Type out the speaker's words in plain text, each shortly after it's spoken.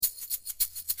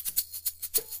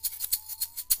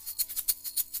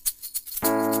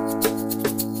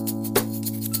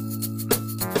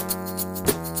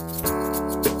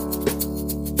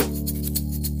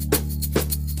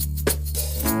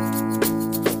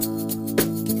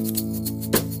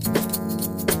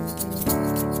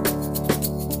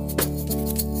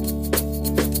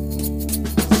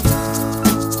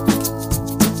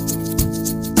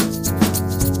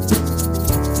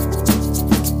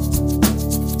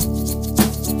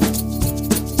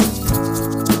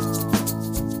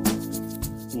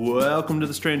welcome to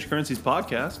the Strange Currencies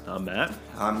podcast. I'm Matt.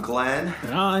 I'm Glenn.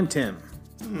 And I'm Tim.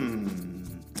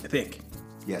 I think.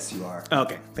 Yes, you are.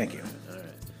 Okay, thank you.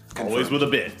 Confirmed. Always with a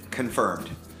bit. Confirmed.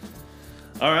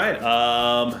 All right.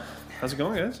 How's it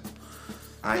going, guys?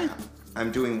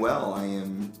 I'm doing well. I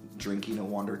am drinking a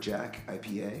Wanderjack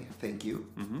IPA. Thank you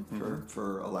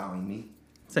for allowing me.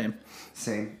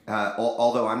 Same.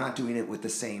 Although I'm not doing it with the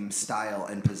same style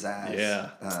and pizzazz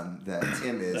that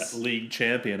Tim is. That league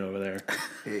champion over there.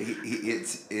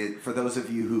 It's for those of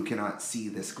you who cannot see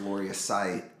this glorious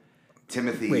sight.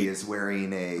 Timothy is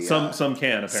wearing a Some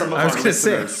can apparently. Some of I was our gonna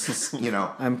say, listeners,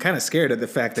 I'm kind of scared of the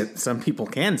fact that some people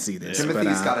can see this.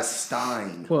 Timothy's but, got a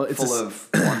stein well, it's full a- of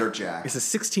Wanderjack. It's a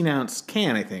 16-ounce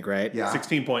can, I think, right? Yeah.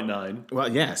 16.9.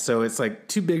 Well, yeah, so it's like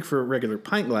too big for a regular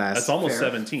pint glass. That's almost Fair,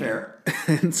 17. Fair.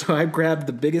 And so I grabbed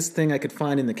the biggest thing I could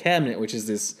find in the cabinet, which is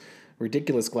this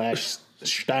ridiculous glass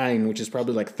stein, which is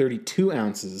probably like 32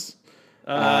 ounces.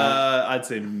 I'd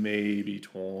say maybe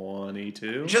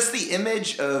 22. Just the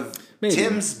image of Maybe.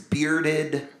 Tim's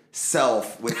bearded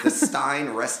self with the stein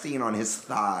resting on his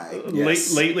thigh.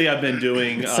 Yes. Lately, I've been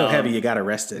doing. It's so heavy, you got to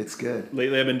rest it. It's good.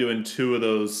 Lately, I've been doing 2 of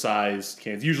those size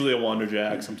cans. Usually a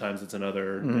Wanderjack. Sometimes it's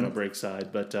another break side,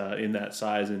 but in that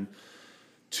size, and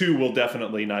 2 will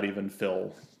definitely not even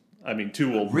fill. I mean, 2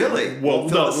 will Really? Well,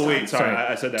 Won't fill the no, wait, stein. sorry, Sorry.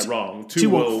 I said that wrong. 2 2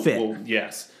 will won't fit. will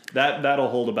yes. That'll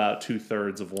hold about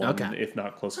 2/3 of one, Okay. if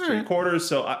not close to All right. 3/4.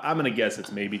 So I'm going to guess it's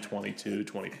maybe 22,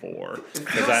 24. Because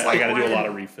feels I like got to we're do a in- lot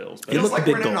of refills. But It looked looks like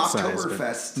big we're in an gulp size, but-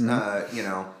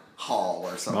 Oktoberfest, hall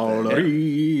or something. All There right.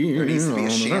 needs to be a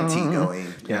shanty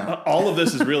going. Yeah. all of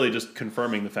this is really just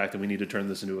confirming the fact that we need to turn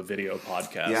this into a video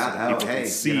podcast so that Yeah, people okay. can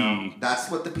see. That's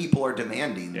what the people are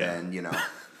demanding Yeah. then,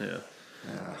 Yeah.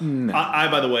 No. I,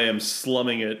 by the way, am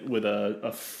slumming it with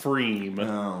a Freem,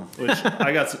 Oh. which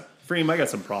I got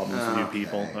some problems with you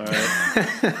people. All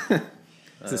right.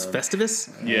 Is this Festivus?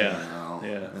 Yeah. No.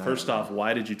 Yeah. First off,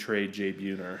 why did you trade Jay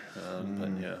Buhner? But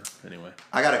yeah. Anyway.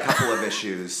 I got a couple of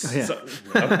issues. Yeah. So,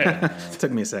 okay. It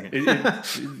took me a second.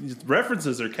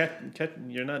 References are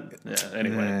you're not. Yeah.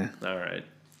 Anyway. All right.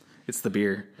 It's the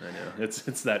beer. I know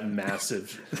it's that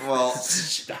massive Well,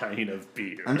 stein of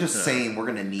beer. I'm just saying we're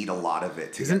going to need a lot of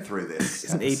it to get through this.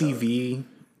 Isn't episode. ABV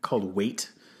called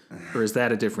weight? Or is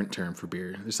that a different term for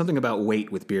beer? There's something about weight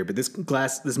with beer, but this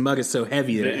mug is so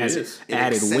heavy that it, It has is. It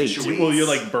added weight. accentuates- Well, you're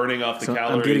like burning off the So I'm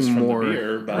calories getting from more- the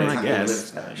beer by Well, I the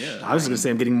guess. time. Yeah. I was going to say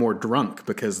I'm getting more drunk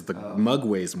because the mug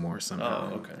weighs more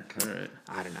somehow. Oh, okay. All right.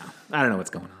 I don't know. I don't know what's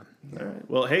going on. All right.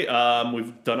 Well, hey,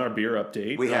 we've done our beer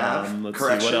update. We have. Let's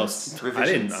Corrections, see what else.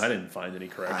 revisions. I didn't find any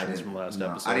corrections from last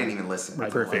episode. I didn't even listen. I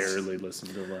to the last- barely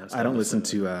listened to the last. I don't listen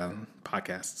episode. to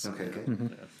podcasts. Okay,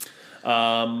 good.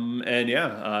 And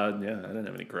I didn't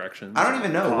have any corrections. I don't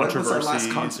even know what was our last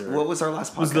Controversies or- what was our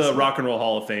last podcast. It was the Rock and Roll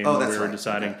Hall of Fame Oh, where that's we were right.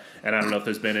 deciding, Okay. and I don't know if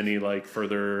there's been any like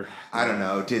further. I don't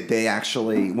know. Did they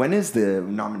actually? When is the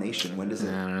nomination? When does it?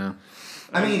 I don't know.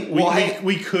 I mean,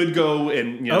 We could go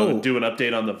and Oh. do an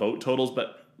update on the vote totals,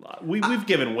 but we've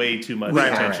given way too much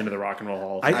Right, attention right. to the Rock and Roll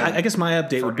Hall of Fame. I guess my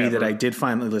update would be that Forever. I did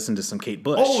finally listen to some Kate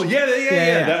Bush. Oh yeah.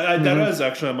 Yeah. That was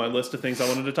actually on my list of things I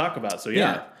wanted to talk about. So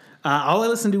Yeah. All I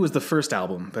listened to was the first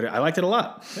album, but I liked it a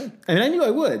lot. And I knew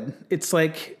I would. It's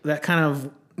like that kind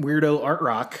of weirdo art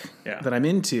rock that I'm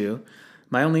into.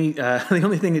 My only the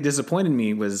only thing that disappointed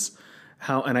me was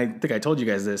how, and I think I told you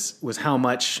guys this, was how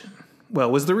much,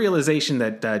 was the realization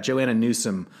that Joanna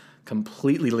Newsom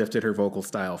completely lifted her vocal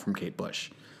style from Kate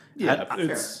Bush. Yeah,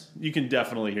 you can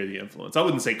definitely hear the influence. I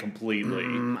wouldn't say completely.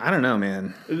 I don't know,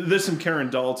 man. There's some Karen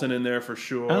Dalton in there for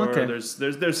sure. Oh, okay.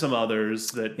 There's some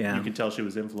others that Yeah. you can tell she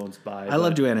was influenced by. I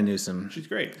love Joanna Newsom. She's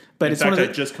great. But in it's fact, one of I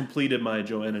the- just completed my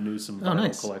Joanna Newsom vinyl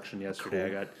nice. collection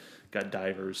yesterday. I got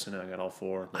Divers and I got all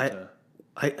 4. But,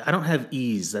 I don't have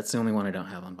Ease. That's the only one I don't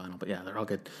have on vinyl. But yeah, they're all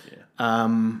good.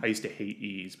 I used to hate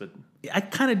Ease, but I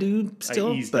kind of do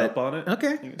still. I eased but, up on it.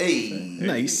 Okay. Hey,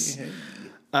 Nice.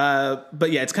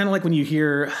 But yeah, it's kind of like when you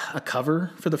hear a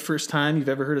cover for the first time. You've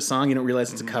ever heard a song, you don't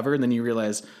realize it's a cover, and then you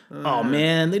realize, oh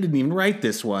man, they didn't even write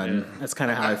this one. That's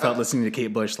kind of how I felt listening to Kate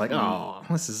Bush. Like, oh,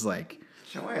 this is like,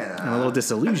 I'm a Joanna. little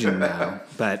disillusioned now.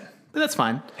 But that's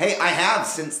fine. Hey, I have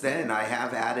since then. I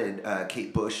have added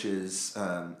Kate Bush's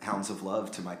 "Hounds of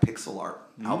Love" to my pixel art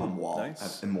album wall. nice.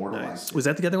 I've immortalized. Was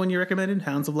that the other one you recommended,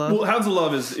 Hounds of Love? Well, Hounds of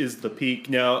Love is the peak.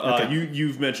 Now, Okay.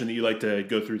 you've mentioned that you like to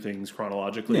go through things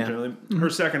chronologically. Yeah. Generally. Her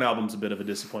second album's a bit of a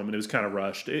disappointment. It was kind of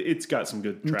rushed. It's got some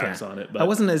good tracks on it. But I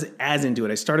wasn't as into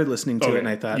it. I started listening to it, and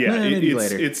I thought, maybe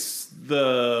later. It's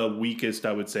the weakest,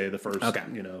 I would say, the first Okay.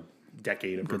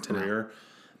 decade of her to know. career.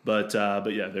 But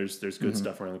yeah, there's good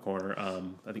stuff around the corner.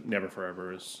 I think Never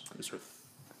Forever is her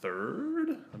third.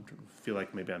 I feel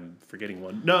like maybe I'm forgetting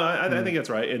one. No, I think that's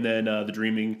right. And then The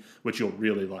Dreaming, which you'll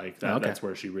really like. That's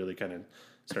where she really kind of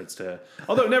starts to.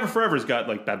 Although Never Forever's got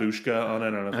like Babushka on it. I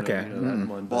don't know if you know that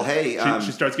one. Well, hey,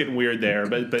 she starts getting weird there,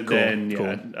 but then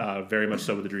very much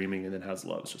so with The Dreaming, and then How's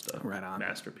Love is just a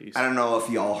masterpiece. I don't know if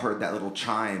y'all heard that little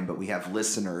chime, but we have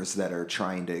listeners that are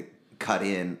trying to cut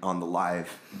in on the live,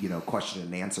 question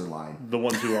and answer line. The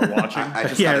ones who are watching.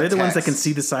 They're the ones that can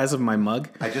see the size of my mug.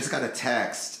 I just got a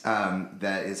text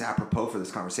that is apropos for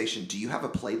this conversation. Do you have a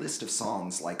playlist of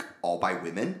songs like All by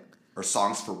Women or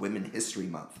Songs for Women History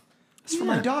Month? It's for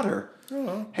my daughter.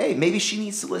 Oh. Hey, maybe she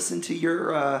needs to listen to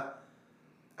your.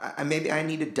 Maybe I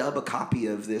need to dub a copy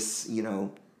of this,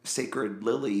 Sacred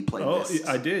Lily playlist.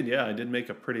 Oh, I did. Yeah, I did make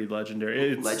a pretty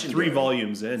legendary. It's 3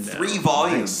 volumes in now. 3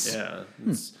 volumes. Yeah.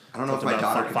 I don't know if my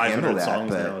daughter can handle that.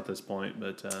 Songs now at this point,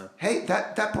 but hey,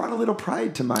 that brought a little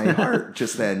pride to my heart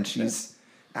just then. She's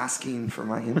asking for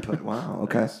my input. Wow.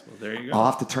 Okay. Nice. Well, there you go. I'll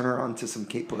have to turn her on to some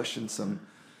Kate Bush and some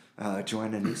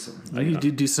Joanna Newsom. You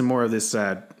do some more of this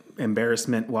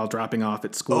embarrassment while dropping off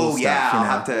at school. Oh stuff, yeah,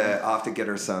 I'll have to get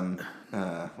her some.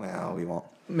 We won't.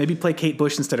 Maybe play Kate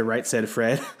Bush instead of Right Said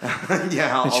Fred.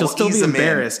 Yeah, and she'll still be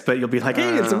embarrassed, but you'll be like,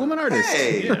 "Hey, it's a woman artist."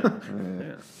 Hey, yeah.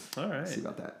 All right. Let's see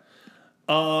about that.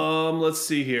 Let's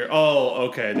see here. Oh,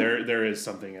 okay. There is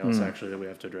something else actually that we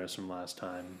have to address from last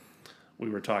time. We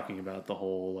were talking about the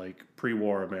whole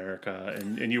pre-war America,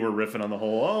 and you were riffing on the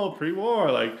whole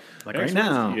pre-war like right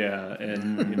now. Yeah,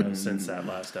 and since that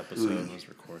last episode was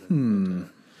recorded. But,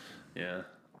 yeah.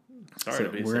 Sorry so to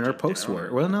be we're in our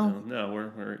post-war. Well, no,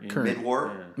 we're in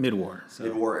mid-war. Yeah. Mid-war. So.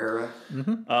 Mid-war era.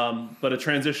 Mm-hmm. But a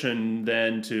transition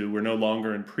then to we're no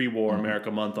longer in pre-war America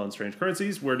month on Strange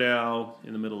Currencies. We're now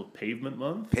in the middle of Pavement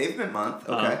Month. Pavement Month.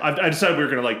 Okay. I decided we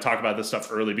were going to talk about this stuff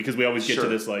early because we always get to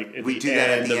this at we the do end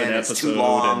that at the of an end. episode. It's too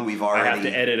long. We've already. I have to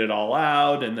edit it all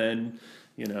out, and then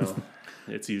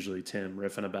it's usually Tim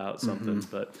riffing about something.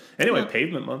 But anyway,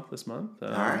 Pavement Month this month. All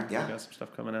right, we got some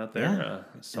stuff coming out there. Yeah.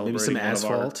 Celebrating maybe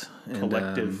some one Asphalt. Of our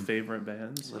collective favorite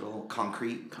bands. Little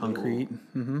Concrete.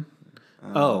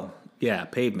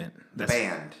 Pavement. The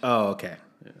band. Oh, okay.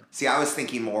 Yeah. See, I was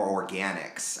thinking more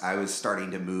organics. I was starting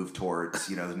to move towards,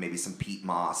 maybe some peat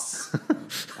moss.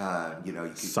 You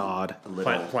could sod. A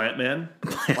little Plant Man.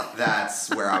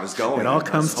 That's where I was going. It all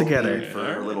comes together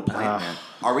for a little Plant Man.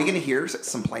 Are we going to hear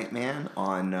some Plant Man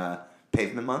on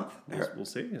Pavement Month? We'll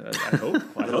see. I hope.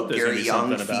 I hope there's Gary Young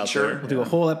something about feature. there. We'll do a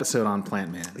whole episode on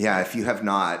Plant Man. Yeah, if you have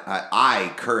not,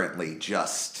 I currently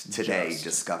just today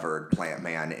discovered Plant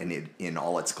Man in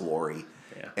all its glory.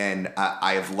 Yeah. And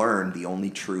I have learned the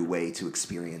only true way to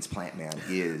experience Plant Man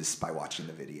is by watching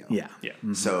the video. Yeah.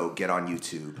 Mm-hmm. So get on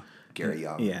YouTube, Gary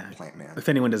Young, Plant Man. If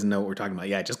anyone doesn't know what we're talking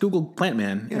about, just Google Plant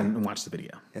Man and watch the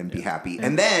video. And be happy.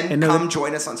 And then come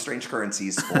join us on Strange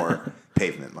Currencies for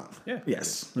Pavement Month. Yeah.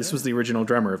 Yes. This was the original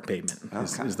drummer of Pavement,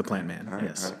 is the Plant Man. Right,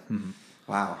 yes. Right. Mm-hmm.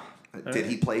 Wow. Did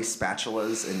he play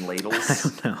spatulas and ladles?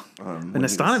 I don't know. And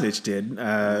Nastanovich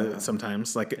did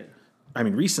sometimes.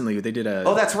 Recently they did a...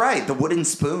 Oh, that's right. The wooden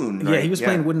spoon. Right? Yeah, he was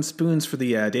playing wooden spoons for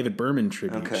the David Berman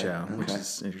tribute show, which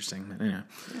is interesting. Yeah.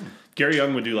 Gary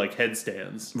Young would do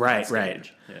headstands. Right.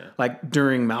 Yeah.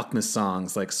 During Malcolm's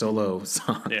songs, solo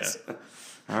songs. Yeah.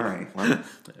 All right. Well,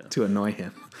 to annoy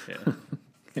him. Yeah.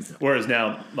 Whereas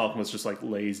now Malcolm was just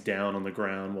lays down on the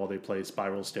ground while they play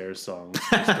Spiral Stairs songs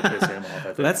just to piss him off. I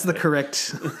think. That's the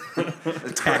correct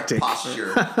tactic.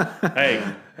 Posture.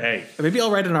 Hey. Maybe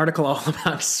I'll write an article all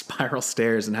about Spiral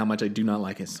Stairs and how much I do not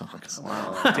like his songs.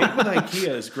 Wow. Date with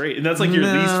IKEA is great. And that's your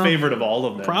least favorite of all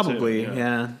of them. Probably, too.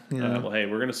 Yeah. Well, hey,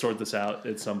 we're going to sort this out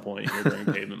at some point here during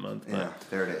Pavement Month. Yeah,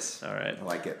 there it is. All right. I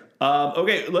like it.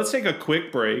 Okay, let's take a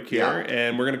quick break here,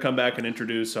 and we're going to come back and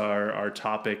introduce our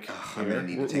topic.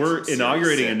 We're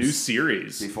inaugurating a new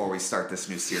series. Before we start this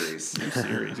new series.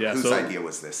 Yeah. Whose idea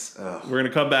was this? We're going to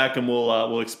come back and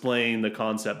we'll explain the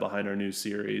concept behind our new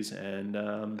series, and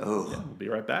we'll be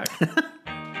right back.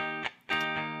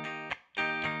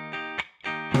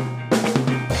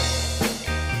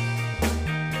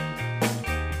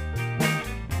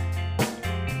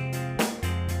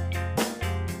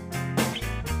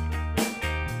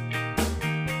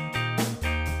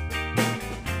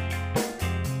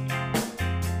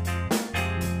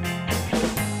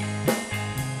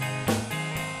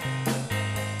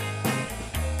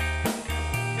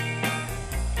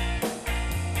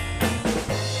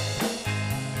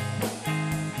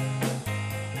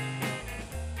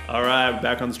 All right,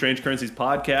 back on the Strange Currencies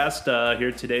podcast,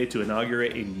 here today to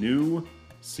inaugurate a new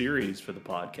series for the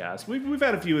podcast. We've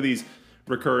had a few of these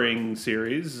recurring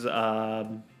series.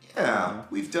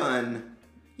 We've done,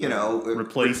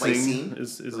 replacing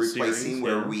is a series,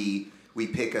 where we we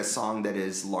pick a song that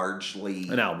is largely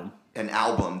an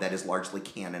album that is largely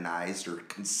canonized or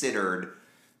considered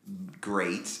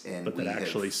great, and but that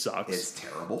actually sucks. It's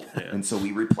terrible, and so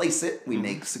we replace it. We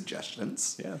make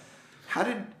suggestions. Yeah. How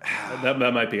did that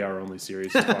might be our only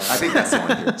series so far. I think that's the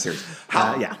only series.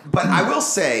 But I will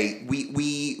say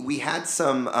we had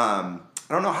some. I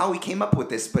don't know how we came up with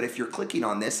this, but if you're clicking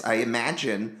on this, I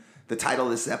imagine the title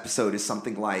of this episode is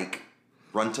something like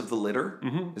 "Runt of the Litter."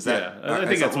 Mm-hmm. Is that? Yeah, I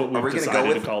think that's what we've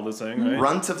decided to call this thing. Right?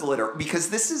 "Runt of the Litter," because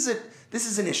this is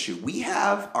an issue. We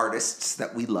have artists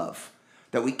that we love,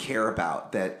 that we care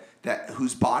about, that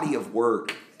whose body of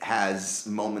work has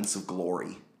moments of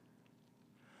glory.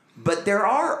 But there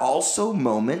are also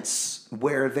moments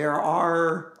where there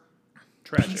are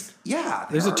tragic.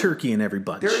 There's a turkey in every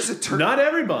bunch. There is a turkey. Not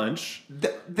every bunch.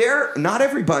 Not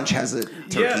every bunch has a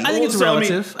turkey. Yeah, I think it's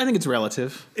relative. I think it's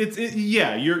relative.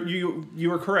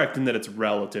 You are correct in that it's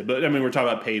relative. But I mean, we're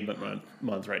talking about pavement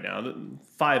month right now.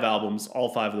 5 albums. All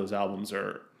 5 of those albums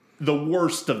are the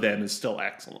worst of them is still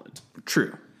excellent.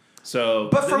 True. So,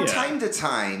 but from time to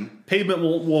time, pavement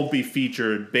won't be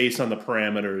featured based on the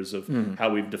parameters of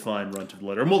how we've defined Runt of the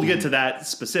Litter, and we'll get to that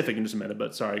specific in just a minute.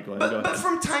 But sorry, go ahead. But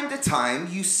from time to time,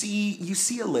 you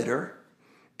see a litter,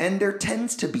 and there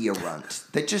tends to be a runt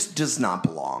that just does not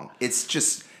belong. It's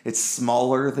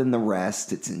smaller than the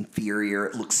rest. It's inferior.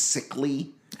 It looks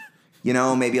sickly.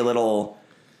 Maybe a little.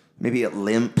 Maybe it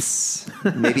limps.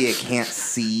 Maybe it can't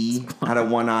see out of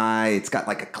one eye. It's got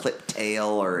like a clipped tail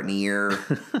or an ear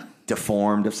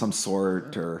deformed of some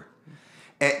sort,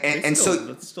 and so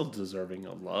that's still deserving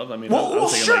of love. I mean,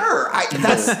 sure.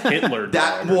 That's Hitler.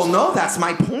 That's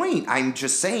my point. I'm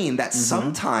just saying that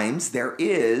sometimes there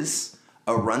is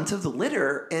a runt of the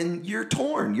litter, and you're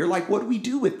torn. You're like, what do we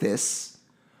do with this?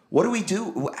 What do we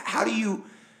do? How do you?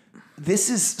 This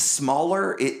is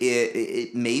smaller.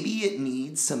 It maybe it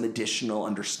needs some additional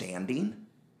understanding.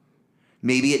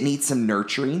 Maybe it needs some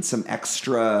nurturing, some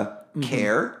extra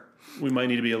care. We might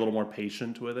need to be a little more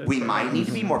patient with it. We might need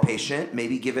to be more patient.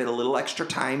 Maybe give it a little extra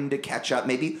time to catch up.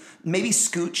 Maybe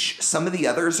scooch some of the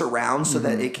others around so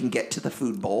that it can get to the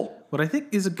food bowl. What I think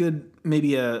is a good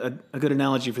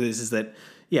analogy for this is that,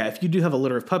 if you do have a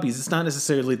litter of puppies, it's not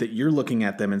necessarily that you're looking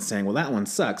at them and saying, well, that one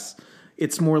sucks.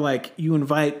 It's more like you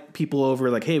invite people over,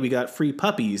 like, hey, we got free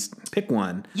puppies. Pick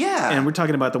one. Yeah. And we're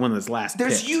talking about the one that's last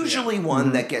There's picked. usually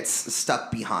one that gets stuck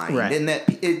behind and that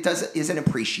isn't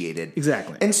appreciated.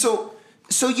 Exactly. And so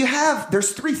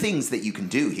there's 3 things that you can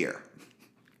do here.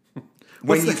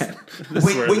 What's that? This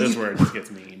is where it just gets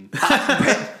mean.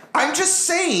 I'm just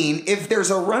saying, if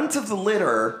there's a runt of the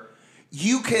litter,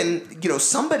 you can,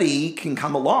 somebody can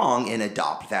come along and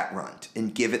adopt that runt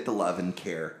and give it the love and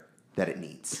care that it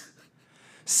needs.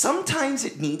 Sometimes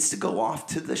it needs to go off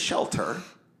to the shelter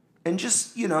and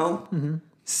just,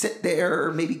 sit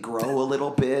there, maybe grow a little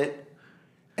bit,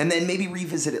 and then maybe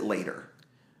revisit it later.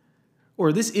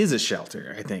 Or this is a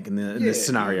shelter, I think, in this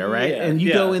scenario, right? Yeah, and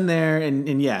you go in there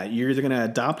and you're either going to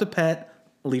adopt a pet,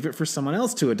 leave it for someone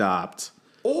else to adopt.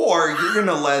 Or you're going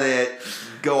to let it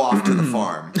go off to the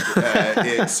farm,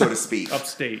 so to speak.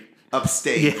 Upstate, to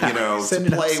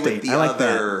play with the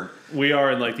other... We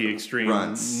are in like the extreme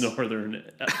northern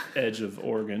edge of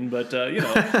Oregon, but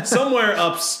somewhere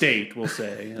upstate, we'll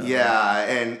say.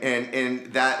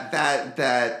 And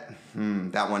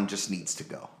that one just needs to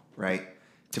go, right?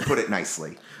 To put it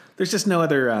nicely. There's just no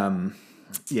other.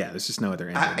 There's just no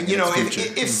other.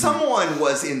 If someone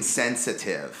was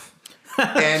insensitive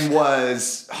and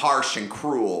was harsh and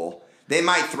cruel, they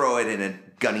might throw it in a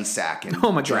gunny sack and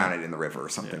drown it in the river or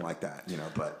something like that.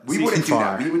 But we wouldn't do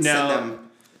that. We would send them.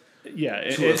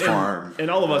 To a farm.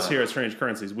 And all of us here at Strange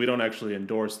Currencies, we don't actually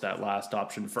endorse that last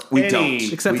option for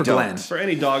except for Glenn. For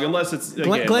any dog, unless it's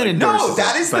Glenn endorses. No,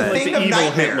 that is the thing of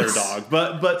nightmares. Hitler dog,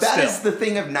 but that still. is the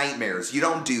thing of nightmares. You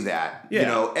don't do that.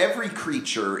 Yeah. Every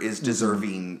creature is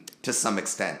deserving to some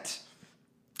extent.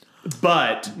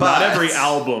 But not every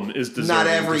album is deserving. Not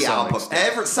every album.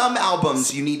 Some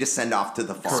albums you need to send off to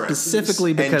the farm.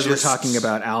 Specifically because we're talking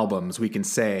about albums, we can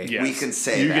say we can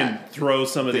say you can throw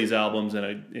some of these albums in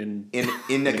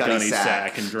a gunny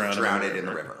sack and drown it in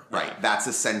the river. Right. That's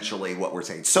essentially what we're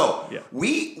saying. So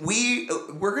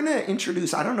we're gonna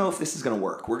introduce. I don't know if this is gonna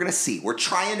work. We're gonna see. We're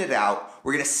trying it out.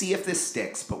 We're gonna see if this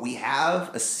sticks. But we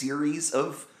have a series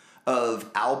of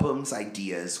albums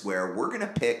ideas where we're gonna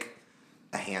pick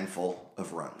a handful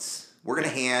of runts. We're gonna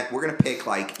pick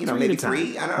maybe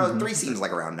 3. I don't know. 3 seems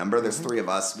like a round number. There's 3 of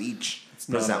us. We each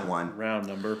present one round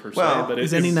number per se. But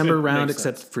is any number round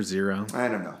except for 0? I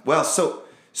don't know. Well, so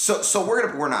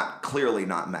we're not clearly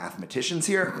not mathematicians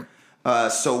here.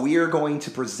 So we are going to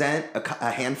present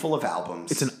a handful of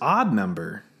albums. It's an odd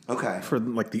number. Okay. For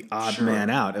like the odd man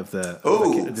out of the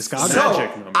discography.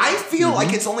 So I feel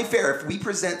like it's only fair if we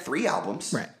present 3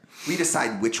 albums. Right. We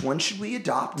decide which one should we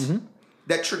adopt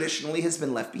that traditionally has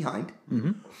been left behind.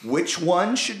 Which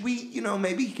one should we,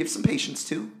 maybe give some patience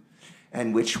to,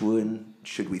 and which one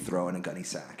should we throw in a gunny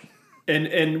sack?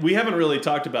 And we haven't really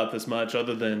talked about this much,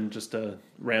 other than just a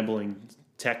rambling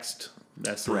text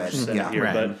message here.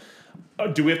 Right.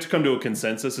 But do we have to come to a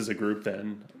consensus as a group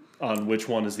then on which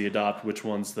one is the adopt, which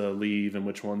one's the leave, and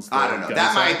which one's the I don't know.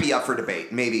 That might be up for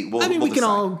debate. Maybe we'll. We can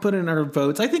all put in our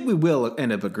votes. I think we will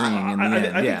end up agreeing in the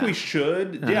end. I think we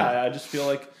should. Yeah, I just feel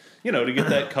like to get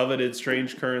that coveted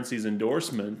Strange Currencies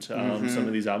endorsement, some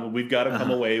of these albums, we've got to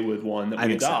come away with one that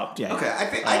we adopt. So. Yeah. Okay, I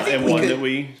think and we one could, that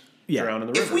we. Drown in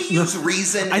the river. If we use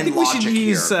reason and I think we logic should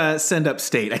use Send Up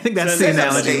State. I think that's the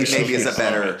analogy. Send Up State maybe is a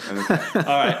better. All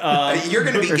right. You're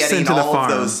going to be getting all of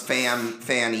those fan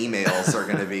emails are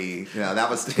going to be. That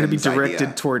was going to be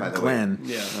directed toward Glenn.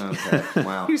 Yeah. Okay.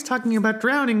 Wow. He was talking about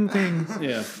drowning things.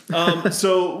 Yeah.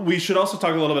 So we should also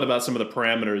talk a little bit about some of the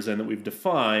parameters that we've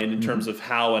defined in terms of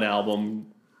how an album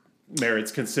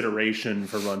merits consideration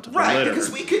for Run to the Litter. Right,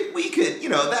 because we could,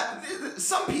 that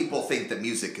some people think that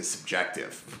music is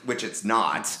subjective, which it's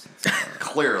not,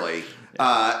 clearly.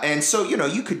 And so,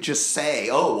 you could just say,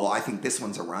 oh, well, I think this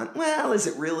one's a run. Well, is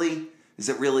it really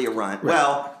a run? Right.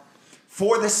 Well,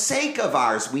 for the sake of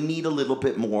ours, we need a little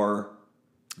bit more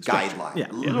guideline,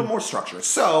 a little more structure.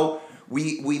 So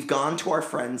we've gone to our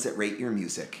friends at Rate Your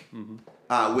Music,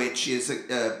 which is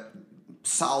a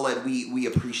solid, we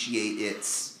appreciate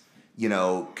its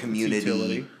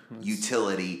community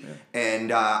utility.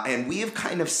 Yeah. And we have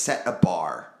kind of set a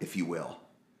bar, if you will.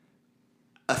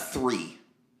 A 3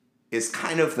 is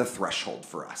kind of the threshold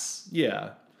for us.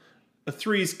 Yeah. A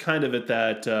 3 is kind of at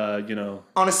that,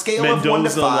 on a scale Mendoza of 1 to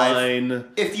 5, line,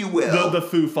 if you will. The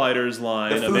Foo Fighters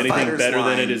line of anything Fighters better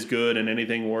line. than it is good, and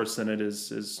anything worse than it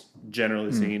is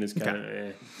generally seen as kind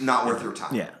of not worth your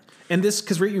time. Yeah. And this,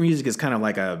 because Rate Your Music is kind of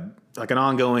like an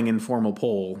ongoing informal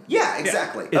poll. Yeah,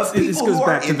 exactly. Yeah. Of people who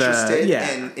are interested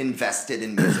and invested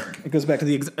in music. It goes back to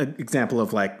the example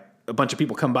of a bunch of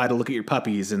people come by to look at your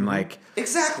puppies and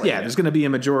exactly. Yeah, there's going to be a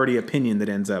majority opinion that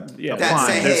ends up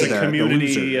applying. There's a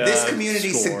community. This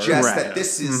community score. suggests that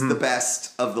this is the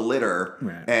best of the litter,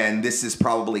 and this is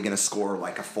probably going to score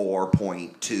like a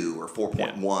 4.2 or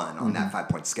 4.1 on that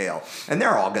 5-point scale. And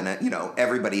they're all going to,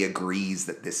 everybody agrees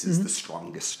that this is the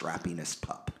strongest, strappingest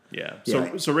pup. Yeah.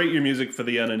 So Rate Your Music for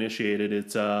the uninitiated.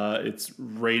 It's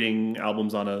rating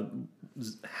albums on a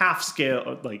half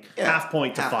scale, half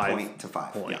point to 5 point to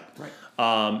 5. Point. Yeah,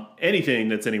 right. Anything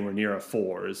that's anywhere near a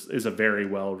 4 is a very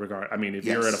well regarded. I mean, if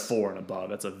you're at a 4 and above,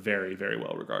 that's a very, very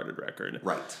well regarded record.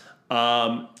 Right.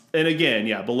 And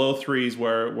again, below 3 is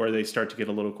where they start to get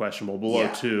a little questionable. Below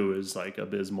 2 is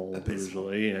abysmal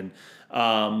usually, and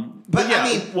but I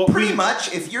mean, pretty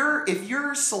much if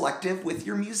you're selective with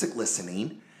your music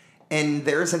listening, and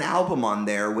there's an album on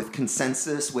there with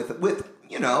consensus with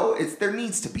there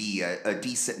needs to be a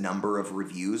decent number of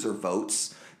reviews or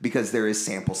votes because there is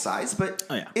sample size. But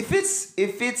if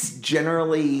it's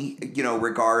generally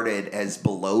regarded as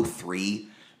below 3.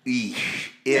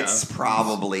 It's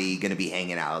probably going to be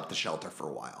hanging out at the shelter for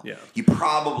a while. Yeah, you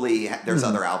probably there's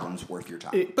other albums worth your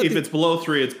time. If it's below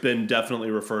 3, it's been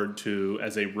definitely referred to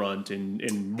as a runt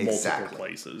in multiple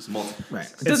places. Right.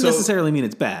 It doesn't necessarily mean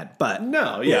it's bad, but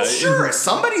sure,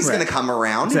 somebody's going to come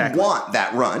around and want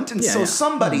that runt, and so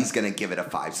somebody's going to give it a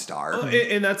 5-star.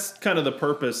 And that's kind of the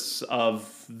purpose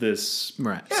of this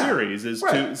series is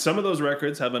to some of those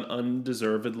records have an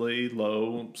undeservedly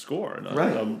low score.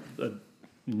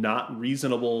 Not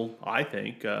reasonable, I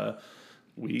think.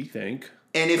 We think.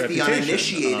 And if the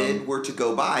uninitiated were to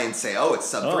go by and say, "Oh, it's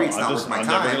sub 3, it's not worth my time,"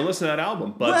 I'm never going to listen to that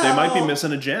album. But they might be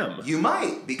missing a gem. You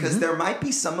might, because there might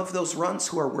be some of those runts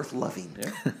who are worth loving.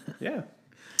 Yeah.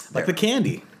 Like the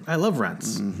candy. I love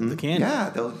runts. The candy.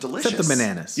 Yeah, they're delicious. Except the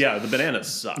bananas. Yeah, the bananas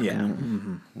suck. Yeah.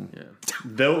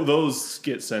 Those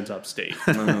get sent upstate.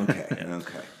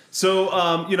 Okay. So,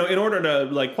 in order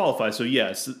to qualify, so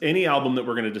yes, any album that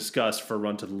we're going to discuss for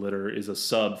Run to the Litter is a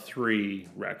sub 3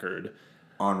 record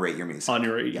on Rate Your Music. On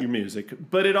your music,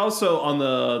 but it also on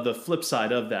the flip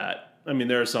side of that. I mean,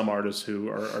 there are some artists who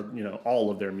are all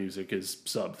of their music is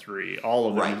sub 3. All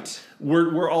of them. Right.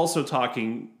 We're also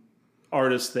talking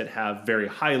artists that have very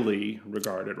highly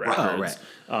regarded records.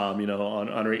 On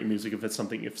Rate Your Music, if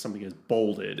something is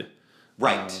bolded.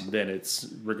 Right. Then it's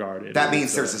regarded. That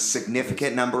means there's a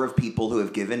significant number of people who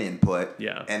have given input.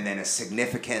 Yeah. And then a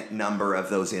significant number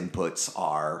of those inputs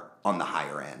are on the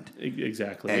higher end.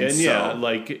 Exactly.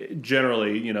 And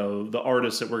generally, the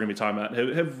artists that we're going to be talking about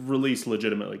have released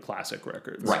legitimately classic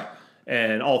records. Right.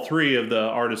 And all three of the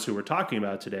artists who we're talking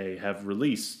about today have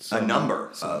released a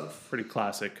number of pretty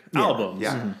classic albums.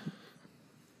 Yeah.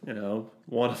 You know,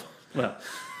 one of well,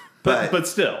 but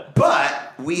still.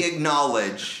 But we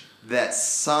acknowledge that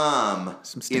some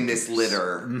in this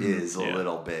litter is a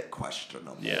little bit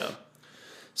questionable. Yeah.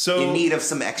 So in need of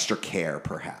some extra care,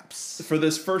 perhaps. For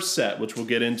this first set, which we'll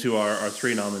get into our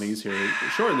three nominees here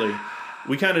shortly,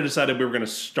 we kind of decided we were going to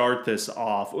start this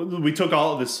off. We took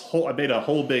all of this I made a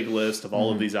whole big list of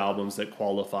all of these albums that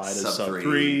qualified as sub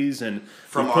threes, and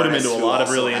we put them into a lot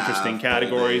of really interesting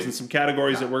categories and some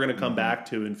categories that we're going to come back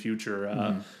to in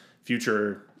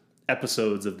future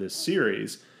episodes of this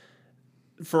series.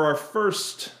 For our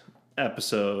first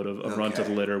episode of Runt of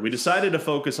the Litter, we decided to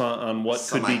focus on what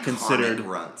could be considered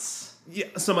runts. Yeah,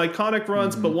 some iconic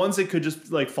runs, but ones that could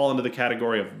just like fall into the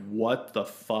category of what the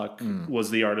fuck was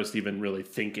the artist even really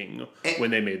thinking when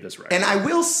they made this record. And I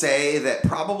will say that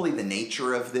probably the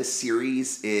nature of this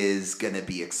series is going to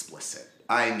be explicit.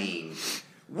 I mean,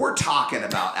 we're talking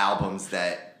about albums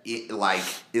that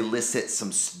elicit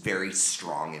some very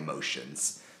strong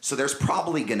emotions. So there's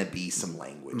probably going to be some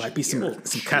language. Might be some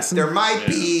cussing. There might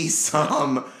be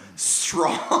some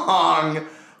strong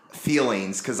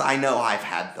feelings, because I know I've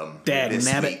had them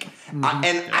this week. And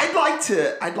I'd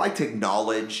like to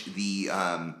acknowledge the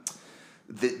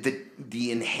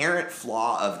inherent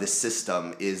flaw of the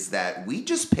system is that we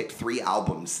just picked three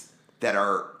albums that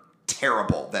are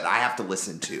terrible that I have to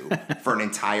listen to for an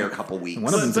entire couple weeks.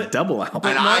 One of them's a double album.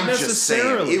 And I'm just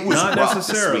saying, it was not rough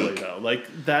necessarily this week. Though.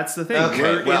 Like that's the thing. Okay,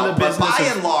 We're in the business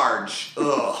by and large,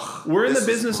 we're in the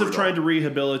business of trying to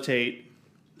rehabilitate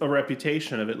a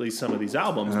reputation of at least some of these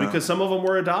albums because some of them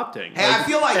we're adopting. Hey, I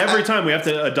feel like every time we have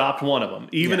to adopt one of them,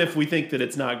 even if we think that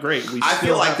it's not great. I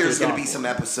feel like there's going to be some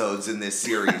episodes in this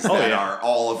series that are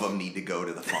all of them need to go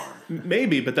to the farm.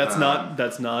 Maybe, but that's not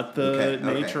the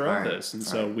nature of this, and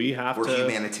so we have we're to. We're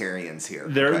humanitarians here.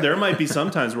 There might be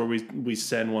some times where we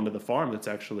send one to the farm that's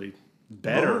actually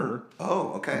better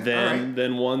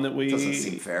than one that we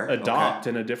adopt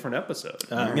in a different episode.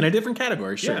 In a different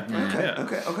category, sure.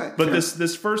 Okay. But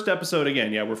this first episode,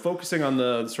 again, we're focusing on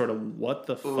the sort of what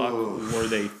the fuck were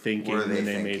they thinking when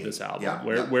they made this album?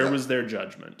 Where was their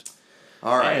judgment?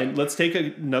 All right. And let's take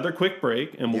another quick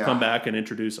break, and we'll come back and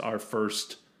introduce our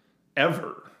first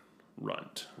ever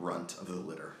Runt of the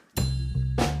Litter.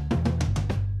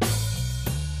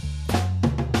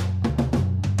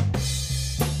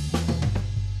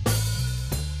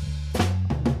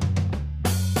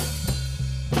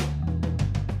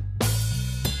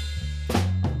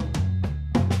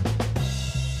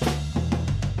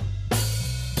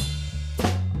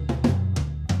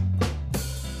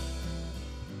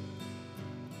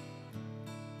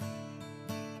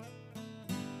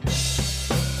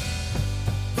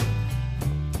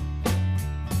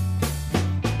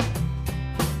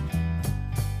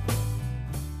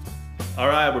 All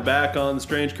right, we're back on the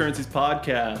Strange Currencies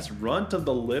podcast, Runt of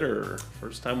the Litter.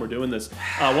 First time we're doing this.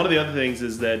 One of the other things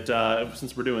is that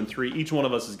since we're doing three, each one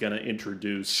of us is going to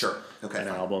introduce an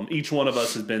album. Each one of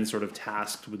us has been sort of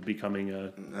tasked with becoming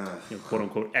a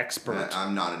quote-unquote expert.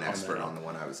 I'm not an expert on the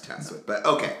one I was tasked with, but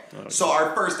okay. So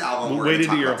our first album we're way to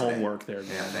do your today. homework there.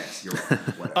 Yeah, thanks. You're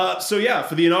welcome.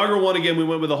 For the inaugural one, again, we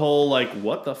went with a whole,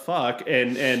 what the fuck?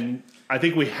 And I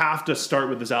think we have to start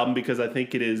with this album because I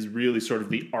think it is really sort of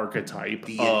the archetype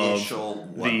of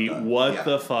what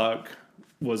the fuck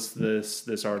was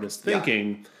this artist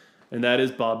thinking, and that is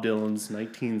Bob Dylan's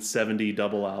 1970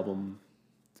 double album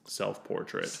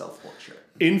Self-Portrait.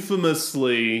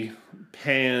 Infamously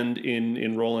panned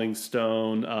in Rolling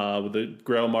Stone with the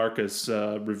Greil Marcus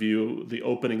review, the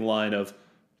opening line of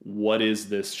 "What is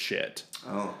this shit?"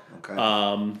 Oh, okay.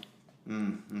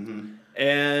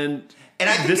 And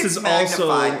I think it's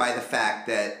magnified by the fact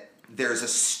that there's a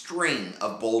string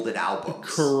of bolded albums.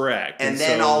 Correct. And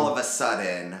then all of a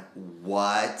sudden,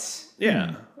 what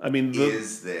I mean,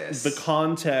 is this? The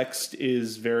context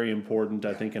is very important,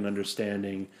 I think, in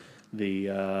understanding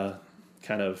the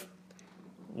kind of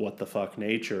what the fuck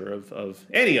nature of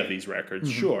any of these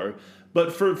records, sure.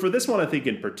 But for this one, I think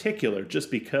in particular,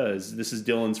 just because this is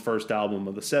Dylan's first album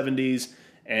of the 70s,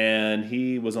 and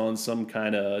he was on some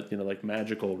kind of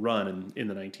magical run in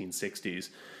the 1960s.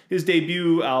 His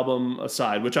debut album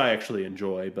aside, which I actually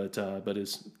enjoy, but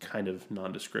is kind of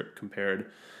nondescript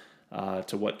compared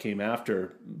to what came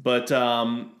after. But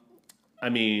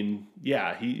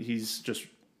he's just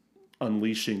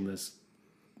unleashing this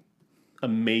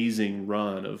amazing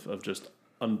run of just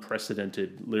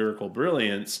unprecedented lyrical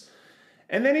brilliance.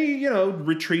 And then he,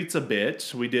 retreats a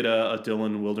bit. We did a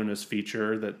Dylan Wilderness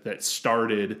feature that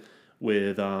started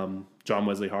with John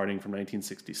Wesley Harding from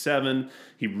 1967.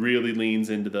 He really leans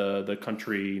into the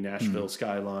country Nashville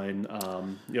Skyline,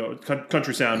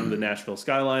 country sound of the Nashville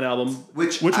Skyline album,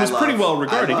 which was pretty well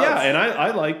regarded. And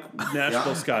I like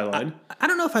Nashville Skyline. I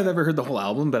don't know if I've ever heard the whole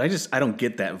album, but I don't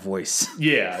get that voice.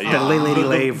 Yeah. The Lady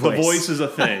Lay voice. The voice is a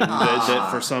thing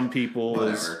that for some people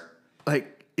is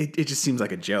like. It just seems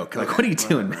like a joke. Like, what are you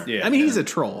doing, man? Yeah, I mean, he's a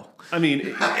troll. I mean,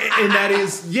 and that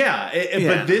is,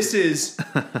 but this is,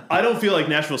 I don't feel like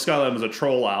Nashville Skyline was a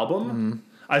troll album. Mm-hmm.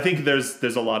 I think there's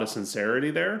a lot of sincerity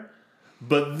there.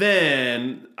 But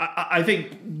then, I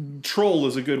think troll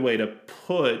is a good way to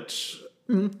put it.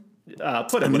 When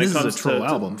this is a troll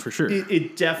album, for sure.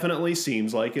 It definitely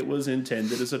seems like it was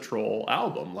intended as a troll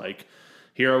album. Like,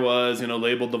 here I was,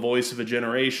 labeled the voice of a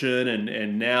generation,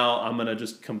 and now I'm going to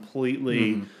just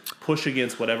completely push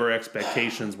against whatever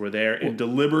expectations were there and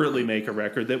deliberately make a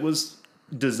record that was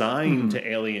designed to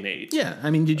alienate. Yeah,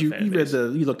 I mean, you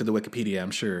looked at the Wikipedia,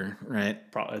 I'm sure, right?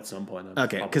 Probably at some point.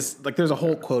 Okay, because there's a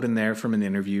whole quote in there from an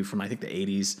interview from I think the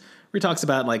 80s where he talks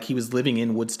about like he was living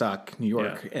in Woodstock, New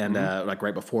York, and like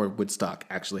right before Woodstock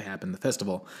actually happened, the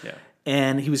festival. Yeah,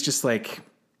 and he was just like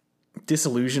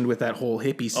disillusioned with that whole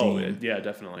hippie scene. Oh, yeah,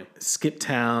 definitely. Skipped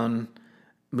town,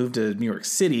 moved to New York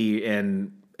City,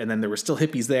 and then there were still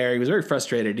hippies there. He was very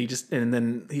frustrated. And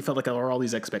then he felt like there were all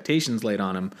these expectations laid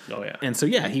on him. Oh, yeah. And so,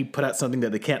 he put out something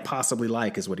that they can't possibly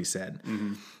like, is what he said.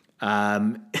 Mm-hmm.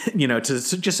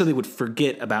 Just so they would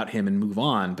forget about him and move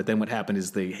on. But then what happened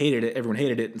is they hated it. Everyone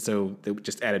hated it. And so they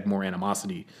just added more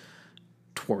animosity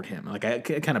toward him. Like,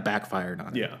 it kind of backfired on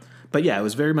him. Yeah. But it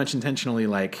was very much intentionally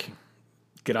like,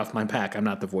 get off my back. I'm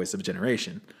not the voice of a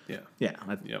generation. Yeah. Yeah.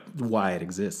 That's why it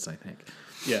exists, I think.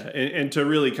 Yeah. And to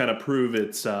really kind of prove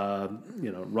its,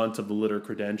 runt of the litter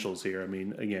credentials here. I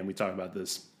mean, again, we talk about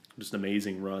this just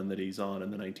amazing run that he's on in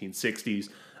the 1960s.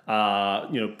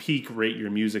 Peak Rate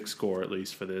Your Music score, at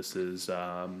least for this, is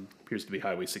appears to be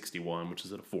Highway 61, which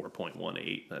is at a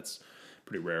 4.18. That's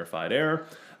pretty rarefied error.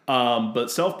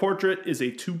 But Self-Portrait is a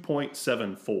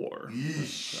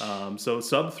 2.74. So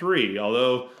sub 3,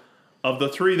 although of the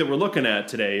 3 that we're looking at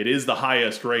today, it is the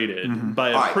highest rated by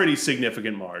a pretty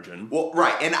significant margin. Well,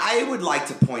 right. And I would like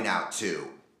to point out, too,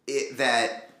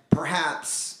 that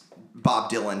perhaps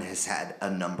Bob Dylan has had a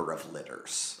number of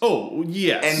litters. Oh,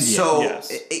 yes. And so,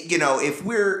 if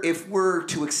we're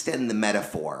to extend the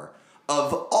metaphor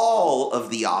of all of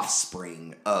the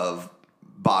offspring of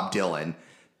Bob Dylan,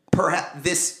 perhaps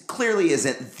this clearly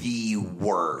isn't the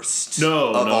worst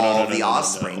of all the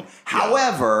offspring. No.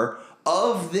 However,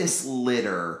 of this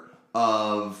litter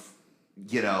of,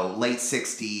 late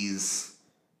 60s,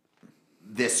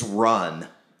 this run,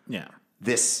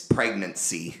 this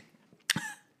pregnancy,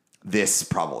 this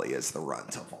probably is the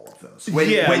runt of all of those.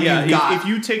 If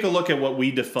you take a look at what we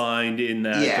defined in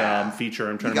that feature,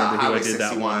 I'm trying to remember who I did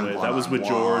that one with. That was with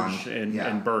George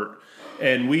and Bert.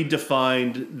 And we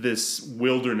defined this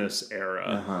wilderness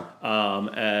era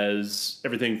as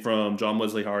everything from John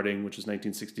Wesley Harding, which is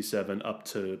 1967, up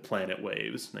to Planet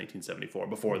Waves, 1974,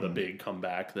 before the big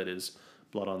comeback that is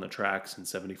Blood on the Tracks in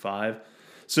 75.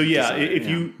 So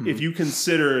if you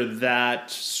consider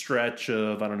that stretch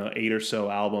of 8 or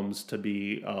so albums to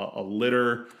be a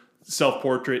litter,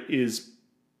 Self-Portrait is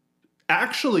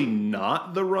actually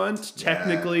not the runt.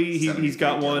 Technically, he's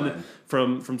got one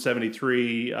from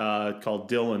 73 called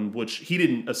Dylan, which he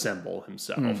didn't assemble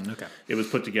himself. It was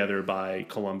put together by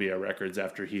Columbia Records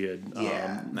after he had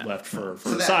left for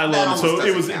Asylum.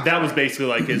 That was basically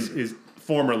like his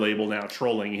former label now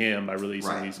trolling him by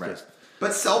releasing these. Right.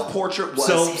 But Self-Portrait was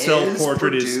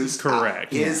Self-Portrait is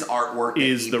correct. His artwork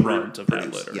is the runt of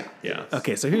that litter. Yeah.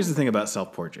 Okay, so here's the thing about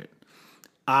Self-Portrait.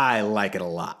 I like it a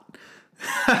lot.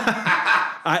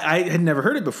 I had never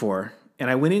heard it before,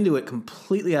 and I went into it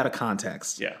completely out of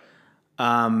context. Yeah.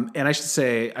 And I should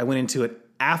say I went into it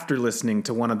after listening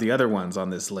to one of the other ones on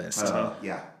this list.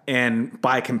 And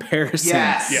by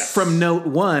comparison, from note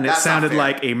 1, it sounded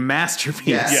like a masterpiece.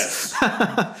 Yes.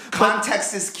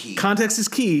 Context is key. Context is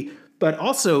key. But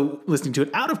also listening to it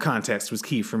out of context was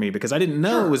key for me because I didn't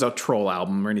know it was a troll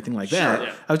album or anything like that.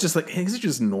 Yeah. I was just like, hey, these are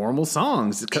just normal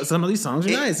songs. Some of these songs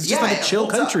are nice. It's just like a chill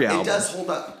country album. It does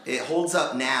hold up. It holds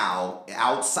up now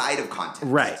outside of context.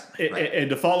 Right.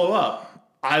 And to follow up,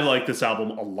 I like this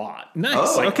album a lot.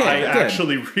 Nice. I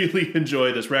actually really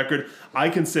enjoy this record. I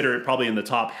consider it probably in the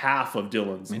top half of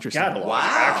Dylan's catalog. Wow.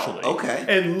 Actually. Okay.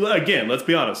 And again, let's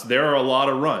be honest. There are a lot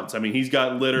of runts. I mean, he's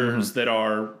got litters that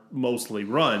are mostly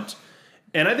runt.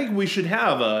 And I think we should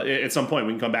have at some point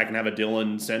we can come back and have a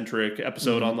Dylan-centric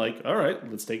episode on like, all right,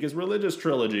 let's take his religious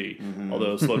trilogy.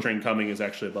 Although Slow Train Coming is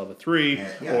actually above a 3,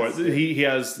 or he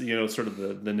has sort of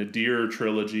the Nadir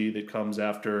trilogy that comes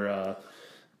after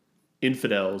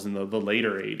Infidels in the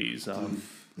later 80s.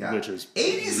 Which is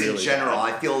 80s really in general,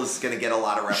 I feel is going to get a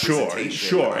lot of representation.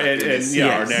 Sure, and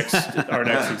our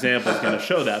next example is going to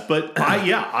show that. But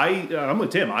I'm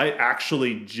with Tim. I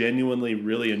actually genuinely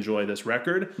really enjoy this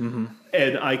record,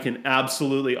 and I can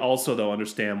absolutely also though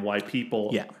understand why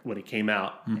people when it came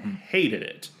out hated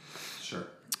it. Sure.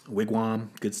 Wigwam,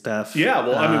 good stuff. Yeah,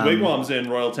 well, I mean, Wigwam's in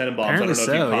Royal Tenenbaums. I don't know if you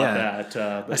caught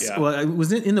that. But well, it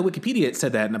was in the Wikipedia. It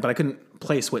said that, but I couldn't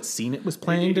place what scene it was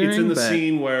playing during. It's in the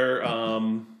scene where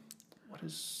what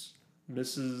is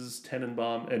Mrs.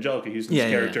 Tenenbaum, Angelica Houston's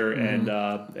character,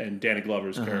 and Danny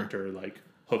Glover's character like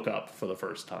hook up for the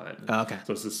first time. Oh, okay.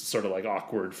 So it's this sort of like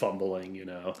awkward fumbling,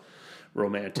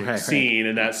 romantic scene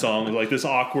in that song, like this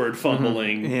awkward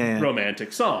fumbling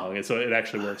romantic song, and so it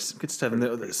actually works. Some good stuff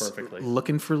pretty perfectly.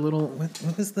 Looking for little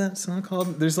what is that song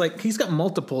called? There's like he's got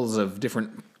multiples of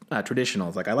different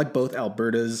traditionals. Like I like both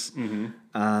Alberta's.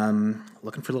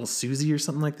 Looking for little Susie or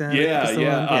something like that.